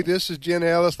as, "Hey, this is Jenna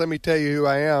Ellis. Let me tell you who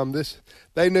I am."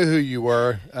 They knew who you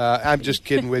were. I'm just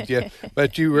kidding with you,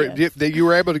 but you were you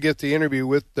were able to get the interview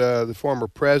with the former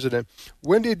president.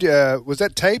 When did was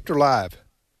that taped or live?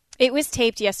 It was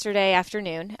taped yesterday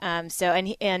afternoon.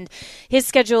 And his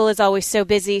schedule is always so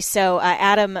busy. So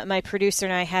Adam, my producer,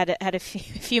 and I had a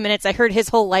few minutes. I heard his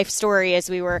whole life story as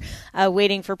we were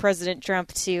waiting for President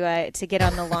Trump to get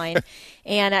on the line.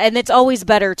 And it's always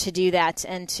better to do that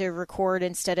and to record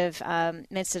instead of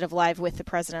live with the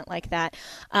president like that.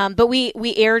 But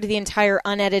we aired the entire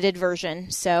unedited version.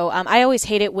 So I always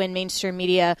hate it when mainstream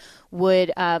media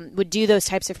would do those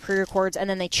types of pre-records and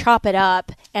then they chop it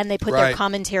up and they put their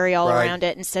commentary all around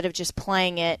it instead of just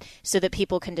playing it so that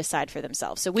people can decide for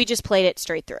themselves. So we just played it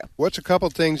straight through. What's a couple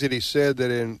things that he said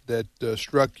that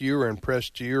struck you or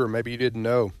impressed you or maybe you didn't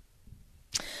know?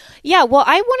 Yeah, well,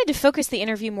 I wanted to focus the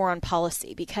interview more on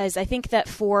policy because I think that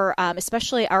for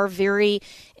especially our very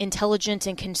intelligent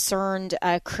and concerned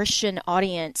Christian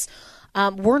audience,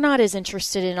 we're not as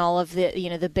interested in all of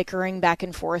the bickering back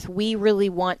and forth. We really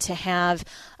want to have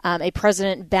a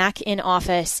president back in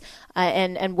office,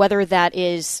 and whether that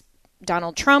is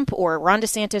Donald Trump or Ron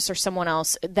DeSantis or someone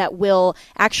else that will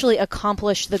actually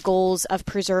accomplish the goals of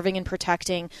preserving and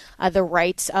protecting the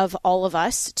rights of all of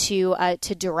us to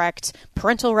direct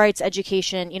parental rights,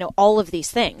 education, all of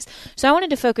these things. So I wanted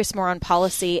to focus more on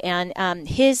policy and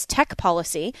his tech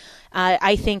policy.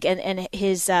 I think, and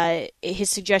his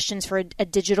suggestions for a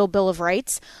digital Bill of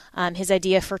Rights, his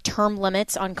idea for term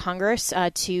limits on Congress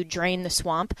to drain the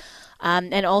swamp.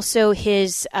 And also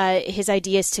his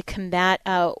ideas to combat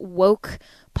woke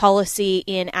policy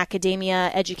in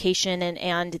academia, education,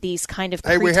 and these kind of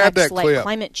pretexts like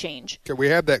climate change. Okay, we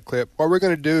have that clip. What we're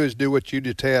going to do is do what you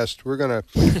detest. We're going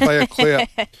to play a clip.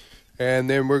 And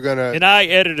then we're going to... And I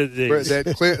edited these.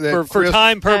 For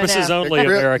time purposes only,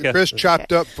 America. Chris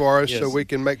chopped up for us so we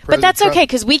can make President But that's Trump. okay,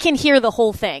 because we can hear the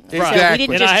whole thing. Exactly. So we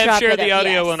didn't just I have chop shared it the up.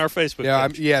 audio on our Facebook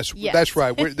page. Yes, that's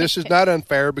right. This is not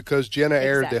unfair because Jenna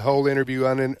aired the whole interview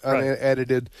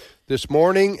unedited this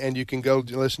morning, and you can go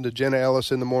listen to Jenna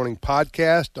Ellis in the Morning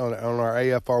podcast on our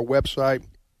AFR website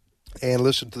and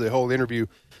listen to the whole interview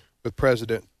with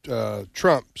President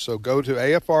Trump. So go to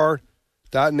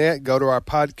AFR.net, go to our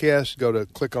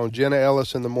podcast, click on Jenna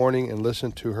Ellis in the Morning and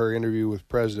listen to her interview with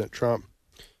President Trump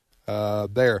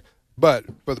there. But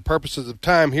for the purposes of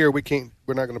time here,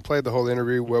 we're not going to play the whole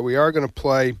interview. Well, we are going to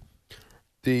play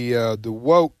the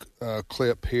woke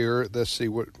clip here. Let's see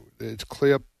what it's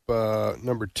clip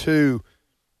number 2.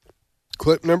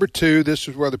 Clip number 2. This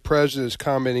is where the president is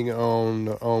commenting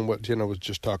on what Jenna was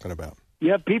just talking about.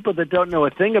 You have people that don't know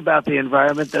a thing about the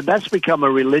environment, and that's become a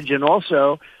religion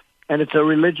also. And it's a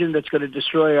religion that's going to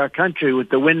destroy our country with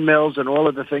the windmills and all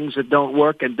of the things that don't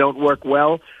work and don't work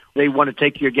well. They want to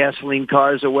take your gasoline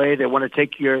cars away. They want to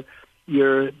take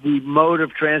the mode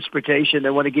of transportation. They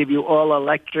want to give you all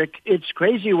electric. It's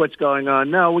crazy what's going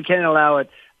on. No, we can't allow it.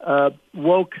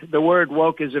 Woke. The word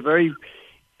woke is a very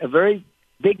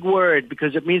big word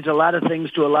because it means a lot of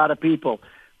things to a lot of people,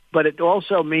 but it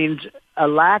also means a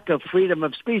lack of freedom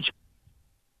of speech.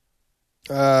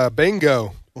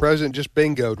 Bingo. President just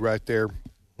bingoed right there.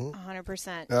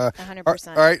 100%. 100%.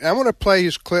 All right, I want to play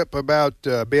his clip about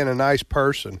being a nice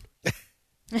person.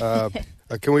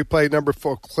 Can we play number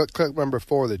 4? Clip number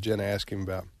 4 that Jenna asked him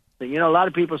about. A lot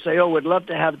of people say, we'd love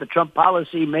to have the Trump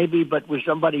policy, maybe, but with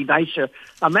somebody nicer.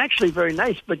 I'm actually very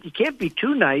nice, but you can't be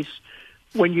too nice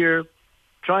when you're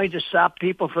trying to stop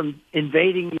people from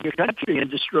invading your country and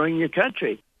destroying your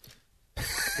country.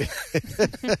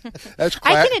 That's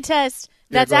I can attest.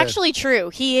 That's actually true.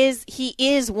 He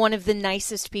is one of the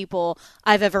nicest people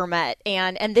I've ever met.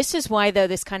 And this is why, though,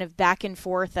 this kind of back and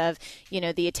forth of,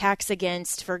 the attacks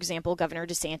against, for example, Governor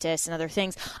DeSantis and other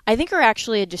things, I think are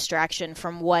actually a distraction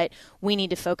from what we need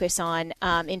to focus on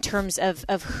in terms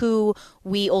of who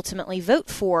we ultimately vote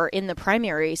for in the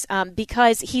primaries.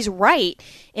 Because he's right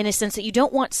in a sense that you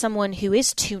don't want someone who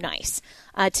is too nice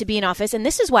to be in office. And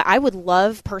this is why I would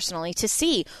love personally to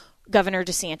see Governor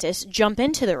DeSantis jump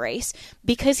into the race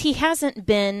because he hasn't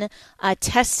been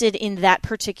tested in that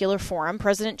particular forum.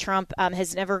 President Trump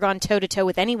has never gone toe-to-toe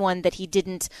with anyone that he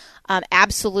didn't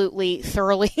absolutely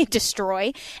thoroughly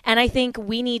destroy. And I think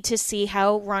we need to see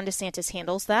how Ron DeSantis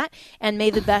handles that. And may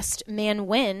the best man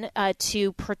win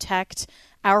to protect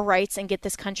our rights and get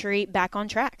this country back on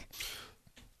track.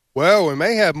 Well, we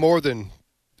may have more than...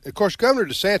 Of course, Governor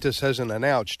DeSantis hasn't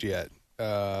announced yet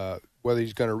whether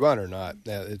he's going to run or not.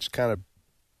 Now, it's kind of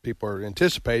people are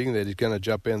anticipating that he's going to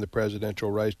jump in the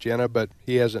presidential race, Jenna, but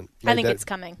he hasn't. I think it's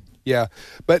coming. Yeah,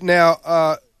 but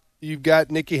now you've got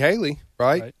Nikki Haley,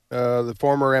 right? The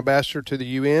former ambassador to the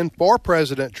UN for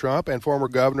President Trump and former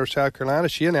governor of South Carolina.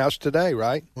 She announced today,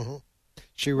 right? Mm-hmm.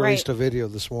 She released a video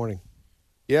this morning.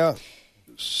 Yeah.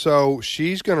 So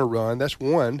she's going to run. That's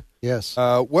one. Yes.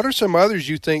 What are some others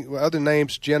you think, other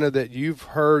names, Jenna, that you've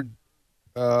heard,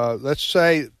 let's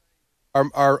say,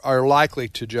 are likely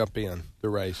to jump in the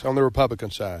race on the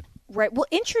Republican side? Right. Well,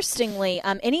 interestingly,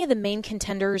 any of the main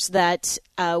contenders that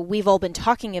we've all been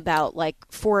talking about, like,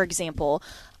 for example,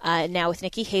 now with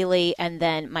Nikki Haley and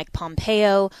then Mike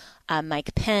Pompeo,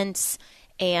 Mike Pence,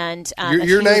 and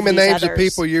you're naming names others. of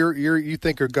people you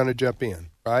think are going to jump in,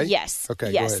 right? Yes. Okay.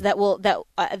 Yes,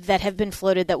 that have been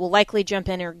floated that will likely jump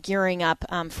in or gearing up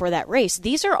for that race.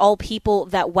 These are all people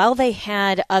that, while they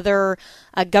had other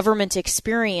government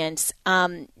experience,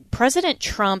 President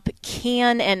Trump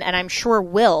can and I'm sure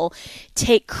will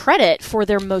take credit for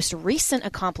their most recent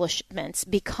accomplishments,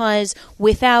 because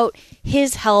without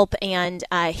his help and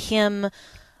him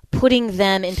putting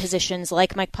them in positions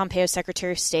like Mike Pompeo,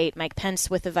 Secretary of State, Mike Pence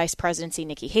with the vice presidency,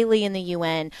 Nikki Haley in the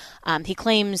UN. He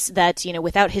claims that,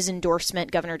 without his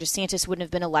endorsement, Governor DeSantis wouldn't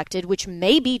have been elected, which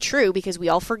may be true because we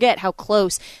all forget how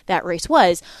close that race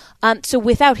was. So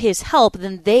without his help,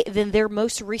 then their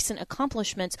most recent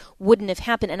accomplishments wouldn't have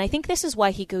happened. And I think this is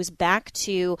why he goes back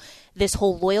to this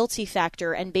whole loyalty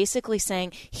factor and basically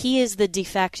saying he is the de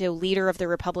facto leader of the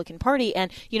Republican Party. And,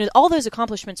 all those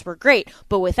accomplishments were great,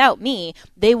 but without me,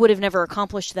 they would have never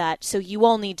accomplished that. So you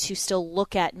all need to still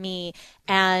look at me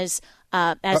as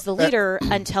the leader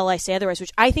until I say otherwise,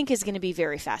 which I think is going to be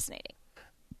very fascinating.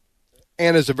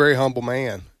 And is a very humble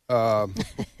man as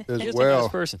He's well. A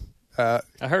nice person. I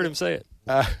heard him say it.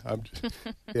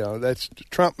 That's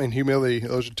Trump and humility.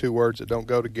 Those are two words that don't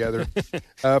go together.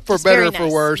 For Just better or nice.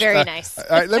 for worse. Very nice. All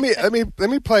right, let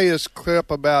me play this clip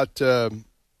about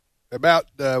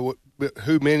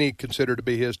who many consider to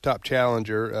be his top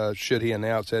challenger should he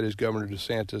announce that is Governor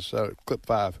DeSantis. Clip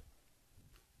 5.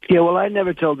 Yeah, well, I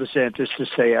never told DeSantis to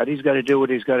stay out. He's got to do what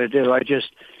he's got to do. I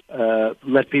just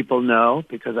let people know,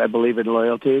 because I believe in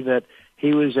loyalty, that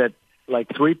he was at like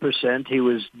 3%. He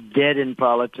was dead in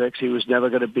politics. He was never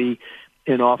going to be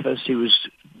in office. He was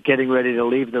getting ready to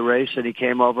leave the race, and he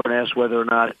came over and asked whether or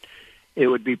not it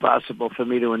would be possible for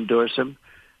me to endorse him.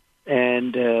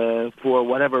 And for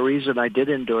whatever reason, I did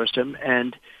endorse him,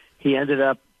 and he ended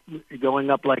up going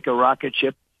up like a rocket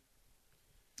ship.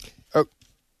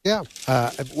 Yeah,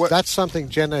 that's something,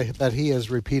 Jenna, that he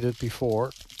has repeated before,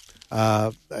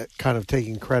 kind of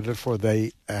taking credit for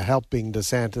the helping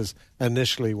DeSantis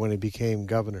initially when he became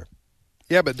governor.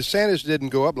 Yeah, but DeSantis didn't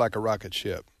go up like a rocket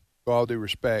ship, with all due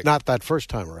respect. Not that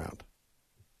first time around.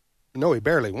 No, he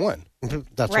barely won.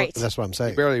 That's right. That's what I'm saying.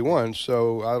 He barely won,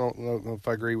 so I don't know if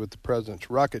I agree with the president's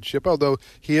rocket ship, although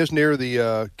he is near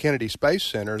the Kennedy Space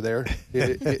Center there.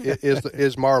 It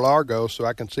is Mar-a-Lago, so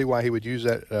I can see why he would use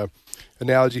that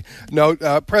analogy. No,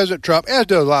 President Trump, as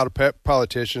do a lot of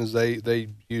politicians, they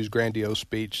use grandiose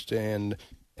speech, and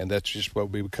that's just what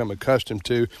we become accustomed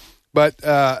to. But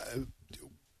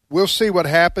we'll see what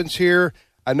happens here.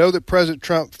 I know that President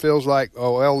Trump feels like,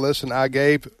 oh, well, listen, I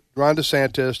gave Ron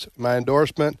DeSantis my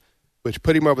endorsement, which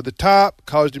put him over the top,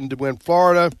 caused him to win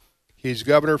Florida. He's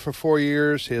governor for 4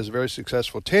 years. He has a very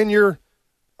successful tenure,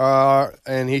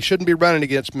 and he shouldn't be running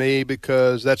against me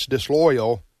because that's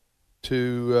disloyal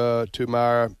to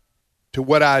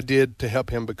what I did to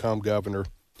help him become governor.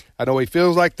 I know he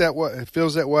feels like that.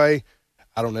 Feels that way.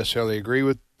 I don't necessarily agree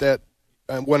with that.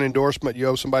 One endorsement, you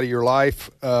owe somebody your life,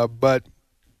 but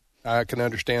I can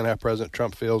understand how President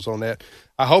Trump feels on that.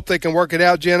 I hope they can work it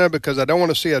out, Jenna, because I don't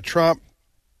want to see a Trump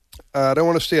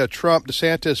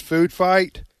DeSantis food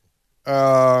fight.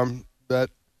 But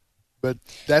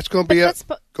that's going to be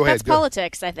go ahead. That's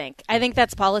politics, I think. I think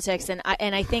that's politics, and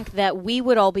I think that we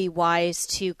would all be wise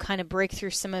to kind of break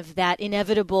through some of that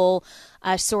inevitable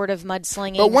sort of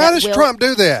mudslinging. But why does Trump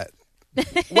do that?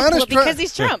 Because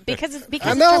he's Trump. Because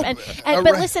I know. Trump.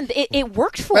 But listen, it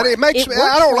worked for him. But it makes me.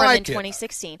 I don't like in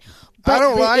 2016. I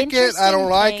don't like it. I don't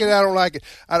like it. I don't like it.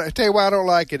 I tell you why I don't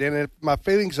like it. And my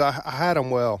feelings, I hide them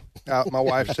well. My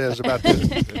wife says about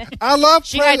this. I love.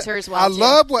 She hides hers well. I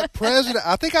love what President.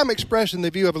 I think I'm expressing the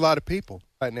view of a lot of people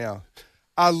right now.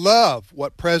 I love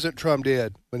what President Trump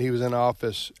did when he was in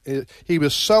office. He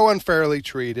was so unfairly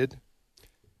treated.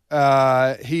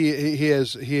 He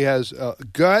has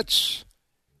guts.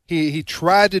 He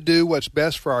tried to do what's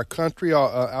best for our country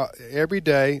every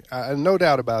day. No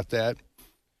doubt about that.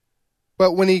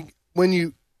 But when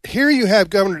you have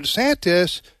Governor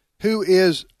DeSantis, who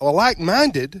is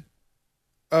like-minded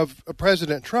of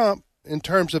President Trump in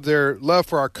terms of their love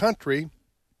for our country,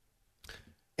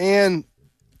 and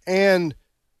you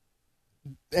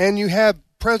have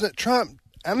President Trump.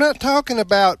 I'm not talking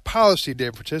about policy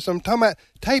differences. I'm talking about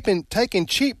taking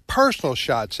cheap personal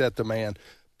shots at the man,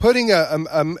 putting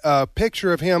a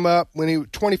picture of him up when he was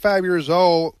 25 years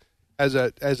old as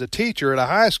a teacher at a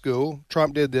high school.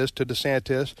 Trump did this to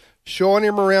DeSantis, showing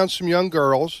him around some young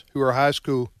girls who are high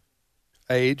school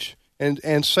age,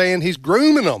 and saying he's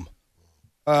grooming them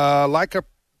that's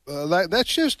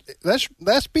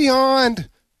beyond,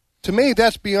 to me,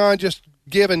 that's beyond just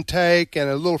give and take and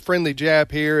a little friendly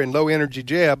jab here and low energy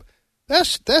jab.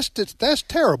 That's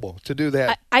terrible to do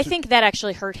that. I think that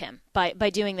actually hurt him by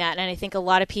doing that, and I think a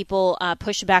lot of people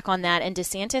push back on that. And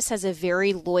DeSantis has a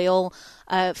very loyal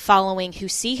following who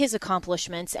see his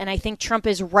accomplishments, and I think Trump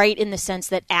is right in the sense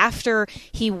that after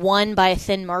he won by a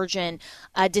thin margin,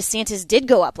 DeSantis did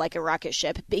go up like a rocket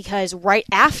ship, because right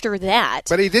after that,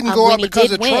 but he didn't go up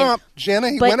because of Trump,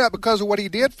 Jenna. He went up because of what he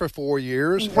did for 4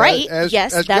 years, right? As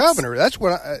governor. That's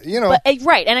what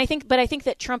right, and I think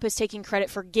that Trump is taking credit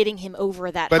for getting him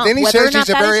over that. But hump. then he Whether says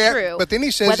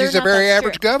he's a very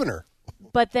average governor.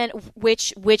 But then,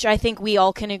 which I think we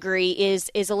all can agree is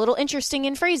a little interesting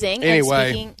in phrasing.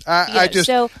 Anyway, I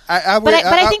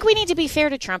think we need to be fair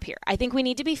to Trump here. I think we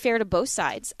need to be fair to both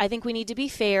sides. I think we need to be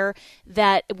fair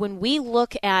that when we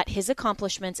look at his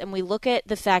accomplishments and we look at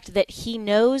the fact that he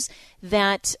knows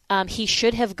that he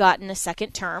should have gotten a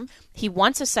second term, he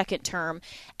wants a second term,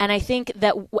 and I think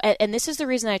that, and this is the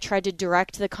reason I tried to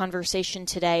direct the conversation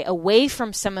today away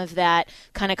from some of that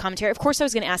kind of commentary. Of course, I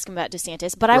was going to ask him about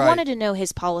DeSantis, but I wanted to know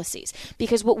his policies,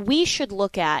 because what we should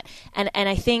look at, and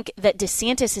I think that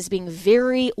DeSantis is being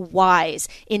very wise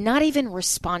in not even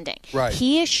responding. Right.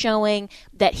 He is showing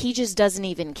that he just doesn't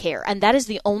even care, and that is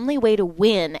the only way to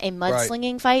win a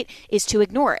mudslinging fight, is to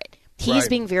ignore it. He's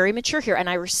being very mature here, and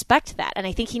I respect that, and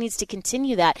I think he needs to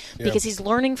continue that because he's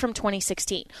learning from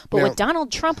 2016. But what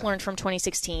Donald Trump learned from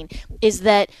 2016 is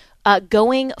that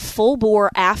going full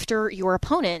bore after your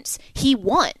opponents, he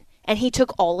won. And he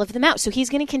took all of them out. So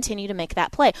he's going to continue to make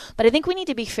that play. But I think we need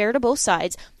to be fair to both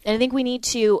sides. And I think we need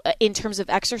to, in terms of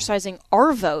exercising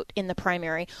our vote in the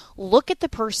primary, look at the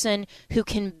person who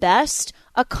can best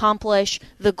accomplish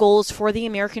the goals for the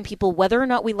American people, whether or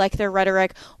not we like their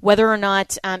rhetoric, whether or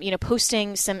not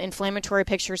posting some inflammatory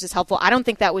pictures is helpful. I don't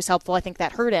think that was helpful. I think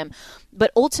that hurt him.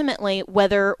 But ultimately,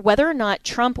 whether or not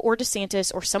Trump or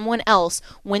DeSantis or someone else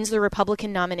wins the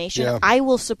Republican nomination, I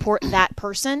will support that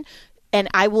person. And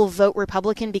I will vote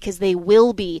Republican because they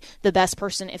will be the best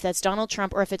person, if that's Donald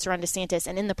Trump or if it's Ron DeSantis.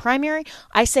 And in the primary,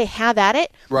 I say have at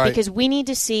it, because we need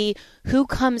to see who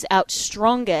comes out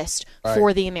strongest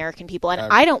for the American people. And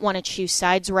I don't want to choose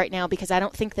sides right now because I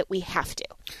don't think that we have to.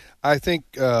 I think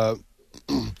I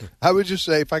would just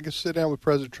say, if I could sit down with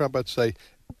President Trump, I'd say,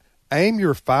 aim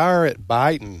your fire at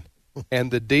Biden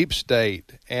and the deep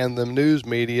state and the news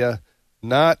media,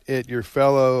 not at your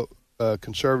fellow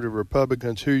conservative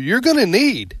Republicans who you're going to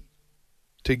need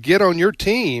to get on your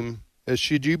team, as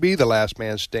should you be the last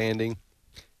man standing,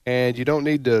 and you don't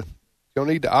need to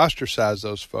ostracize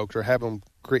those folks or have them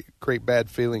create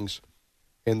bad feelings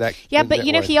in that. Yeah, but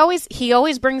way. he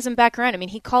always brings them back around. I mean,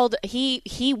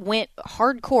 he went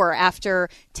hardcore after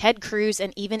Ted Cruz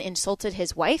and even insulted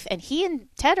his wife, and he and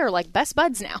Ted are like best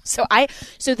buds now. So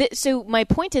my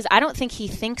point is, I don't think he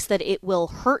thinks that it will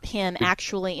hurt him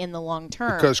actually in the long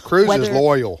term, because Cruz is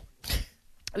loyal.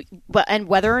 And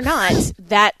whether or not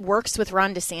that works with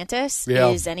Ron DeSantis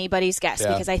is anybody's guess,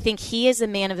 because I think he is a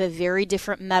man of a very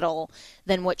different mettle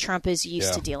than what Trump is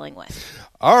used to dealing with.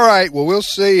 All right. Well, we'll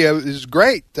see. It was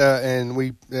great. And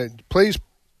we please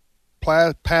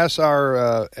pass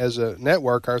our, as a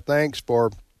network, our thanks for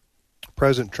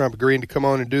President Trump agreeing to come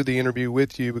on and do the interview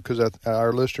with you, because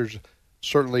our listeners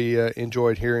certainly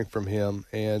enjoyed hearing from him.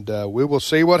 And we will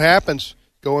see what happens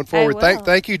going forward.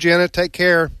 Thank you, Jenna. Take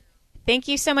care. Thank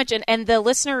you so much. And the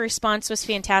listener response was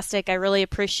fantastic. I really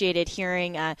appreciated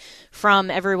hearing from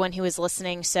everyone who was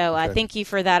listening. So thank you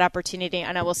for that opportunity.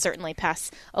 And I will certainly pass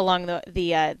along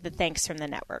the thanks from the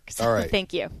network. So, all right.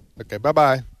 Thank you. Okay.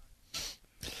 Bye-bye.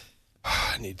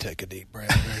 I need to take a deep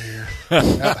breath right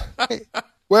here.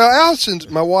 Well, Allison's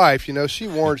my wife. She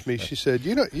warns me. She said,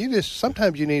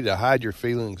 sometimes you need to hide your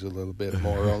feelings a little bit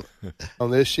more on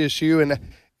this issue.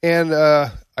 And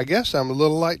I guess I'm a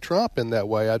little like Trump in that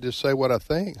way. I just say what I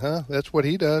think, huh? That's what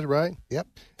he does, right? Yep.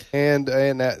 And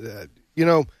that,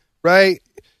 Ray,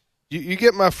 you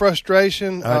get my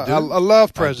frustration. I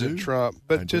love President Trump,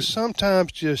 but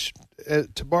sometimes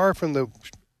to borrow from the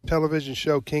television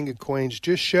show King of Queens,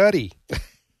 just shutty.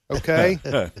 Okay.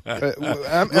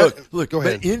 Look. Go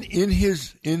ahead. But in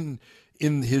his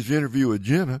interview with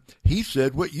Jenna, he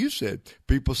said what you said.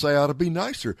 People say I ought to be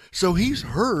nicer. So he's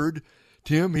heard,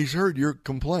 Tim. He's heard your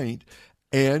complaint,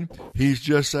 and he's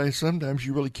just saying sometimes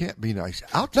you really can't be nice.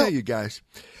 I'll tell you guys.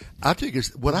 I'll tell you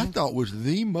guys what I thought was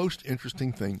the most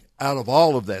interesting thing out of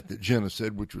all of that Jenna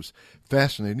said, which was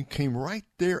fascinating, came right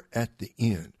there at the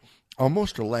end,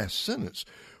 almost her last sentence,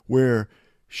 where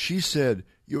she said,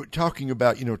 you were talking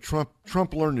about,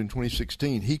 Trump learned in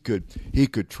 2016 he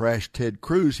could trash Ted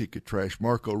Cruz, he could trash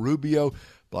Marco Rubio,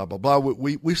 blah, blah, blah.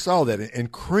 We saw that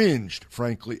and cringed,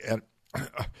 frankly, at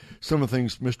some of the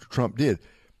things Mr. Trump did.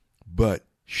 But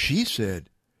she said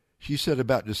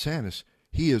about DeSantis,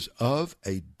 he is of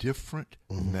a different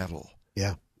metal.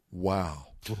 Yeah. Wow.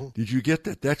 Mm-hmm. Did you get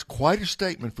that? That's quite a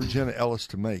statement for Jenna Ellis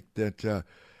to make. That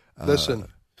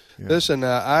Listen,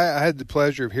 I had the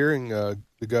pleasure of hearing the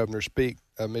governor speak.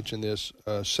 I mentioned this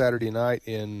Saturday night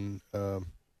in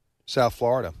South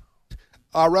Florida.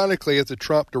 Ironically, at the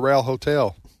Trump Doral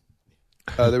Hotel.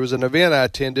 There was an event I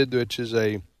attended, which is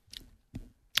a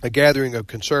gathering of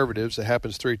conservatives that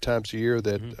happens 3 times a year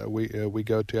that we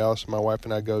go to. Alice, my wife,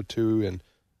 and I go to, and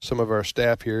some of our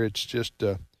staff here. It's just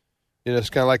it's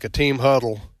kind of like a team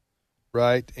huddle,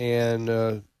 right?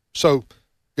 And so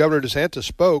Governor DeSantis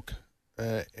spoke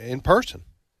in person.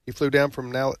 He flew down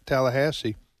from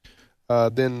Tallahassee.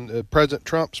 Then President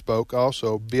Trump spoke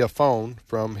also via phone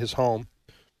from his home.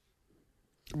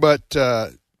 But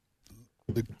let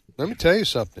me tell you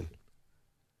something.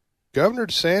 Governor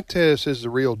DeSantis is the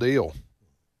real deal.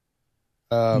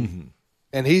 And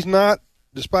he's not,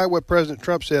 despite what President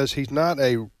Trump says, he's not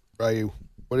a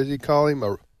what does he call him?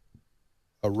 A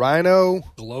rhino?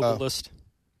 Globalist.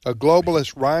 A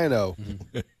globalist rhino.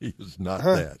 He is not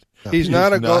that. He's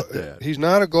not a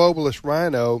globalist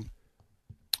rhino.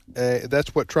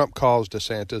 That's what Trump calls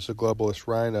DeSantis, a globalist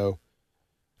rhino.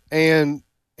 And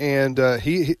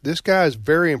this guy is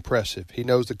very impressive. He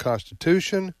knows the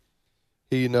Constitution.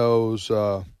 He knows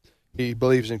he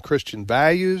believes in Christian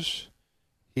values.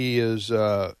 He is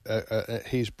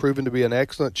he's proven to be an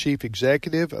excellent chief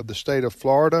executive of the state of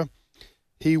Florida.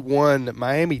 He won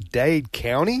Miami-Dade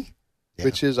County,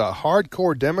 which is a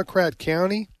hardcore Democrat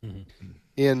county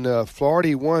in Florida.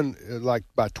 He won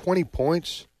by 20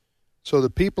 points. So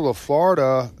the people of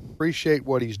Florida appreciate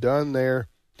what he's done there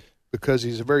because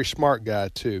he's a very smart guy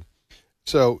too.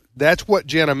 So that's what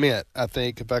Jenna meant, I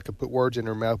think, if I could put words in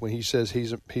her mouth when he says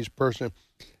he's a person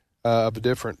of a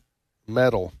different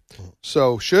metal.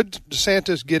 So should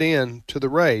DeSantis get into the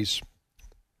race,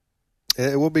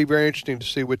 it will be very interesting to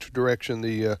see which direction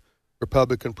the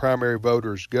Republican primary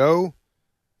voters go.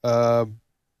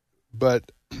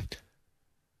 But,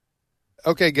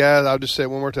 okay, guys, I'll just say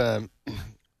it one more time.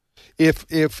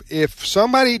 If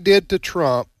somebody did to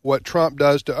Trump what Trump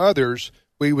does to others,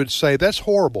 we would say that's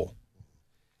horrible.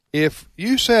 If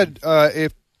you said,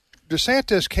 if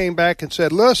DeSantis came back and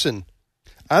said, listen,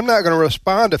 I'm not going to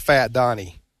respond to Fat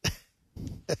Donnie,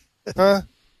 huh?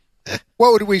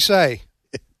 What would we say?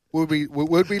 Would we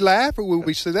laugh, or would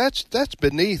we say that's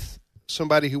beneath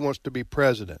somebody who wants to be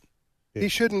president? Yeah. He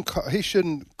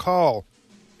shouldn't call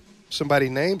somebody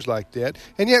names like that.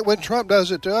 And yet when Trump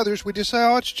does it to others, we just say,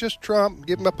 oh, it's just Trump,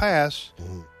 give him a pass.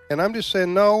 And I'm just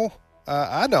saying, no,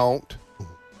 I don't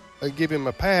give him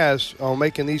a pass on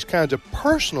making these kinds of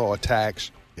personal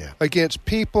attacks against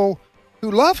people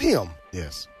who love him.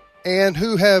 Yes. And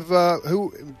who have,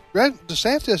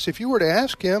 DeSantis, if you were to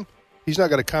ask him, he's not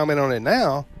going to comment on it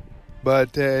now,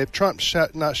 but if Trump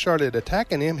not started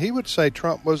attacking him, he would say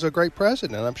Trump was a great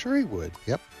president. I'm sure he would.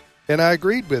 Yep. And I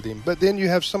agreed with him. But then you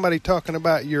have somebody talking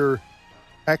about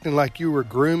acting like you were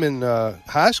grooming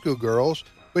high school girls,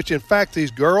 which in fact these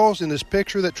girls in this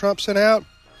picture that Trump sent out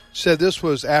said this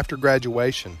was after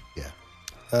graduation.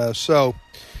 Yeah. So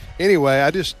anyway,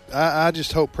 I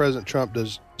just hope President Trump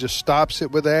just stops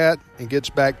it with that and gets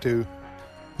back to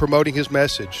promoting his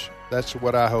message. That's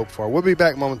what I hope for. We'll be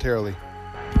back momentarily.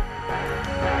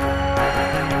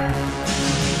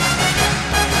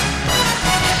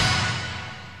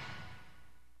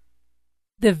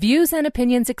 The views and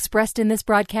opinions expressed in this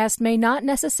broadcast may not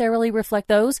necessarily reflect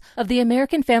those of the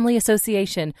American Family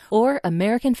Association or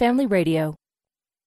American Family Radio.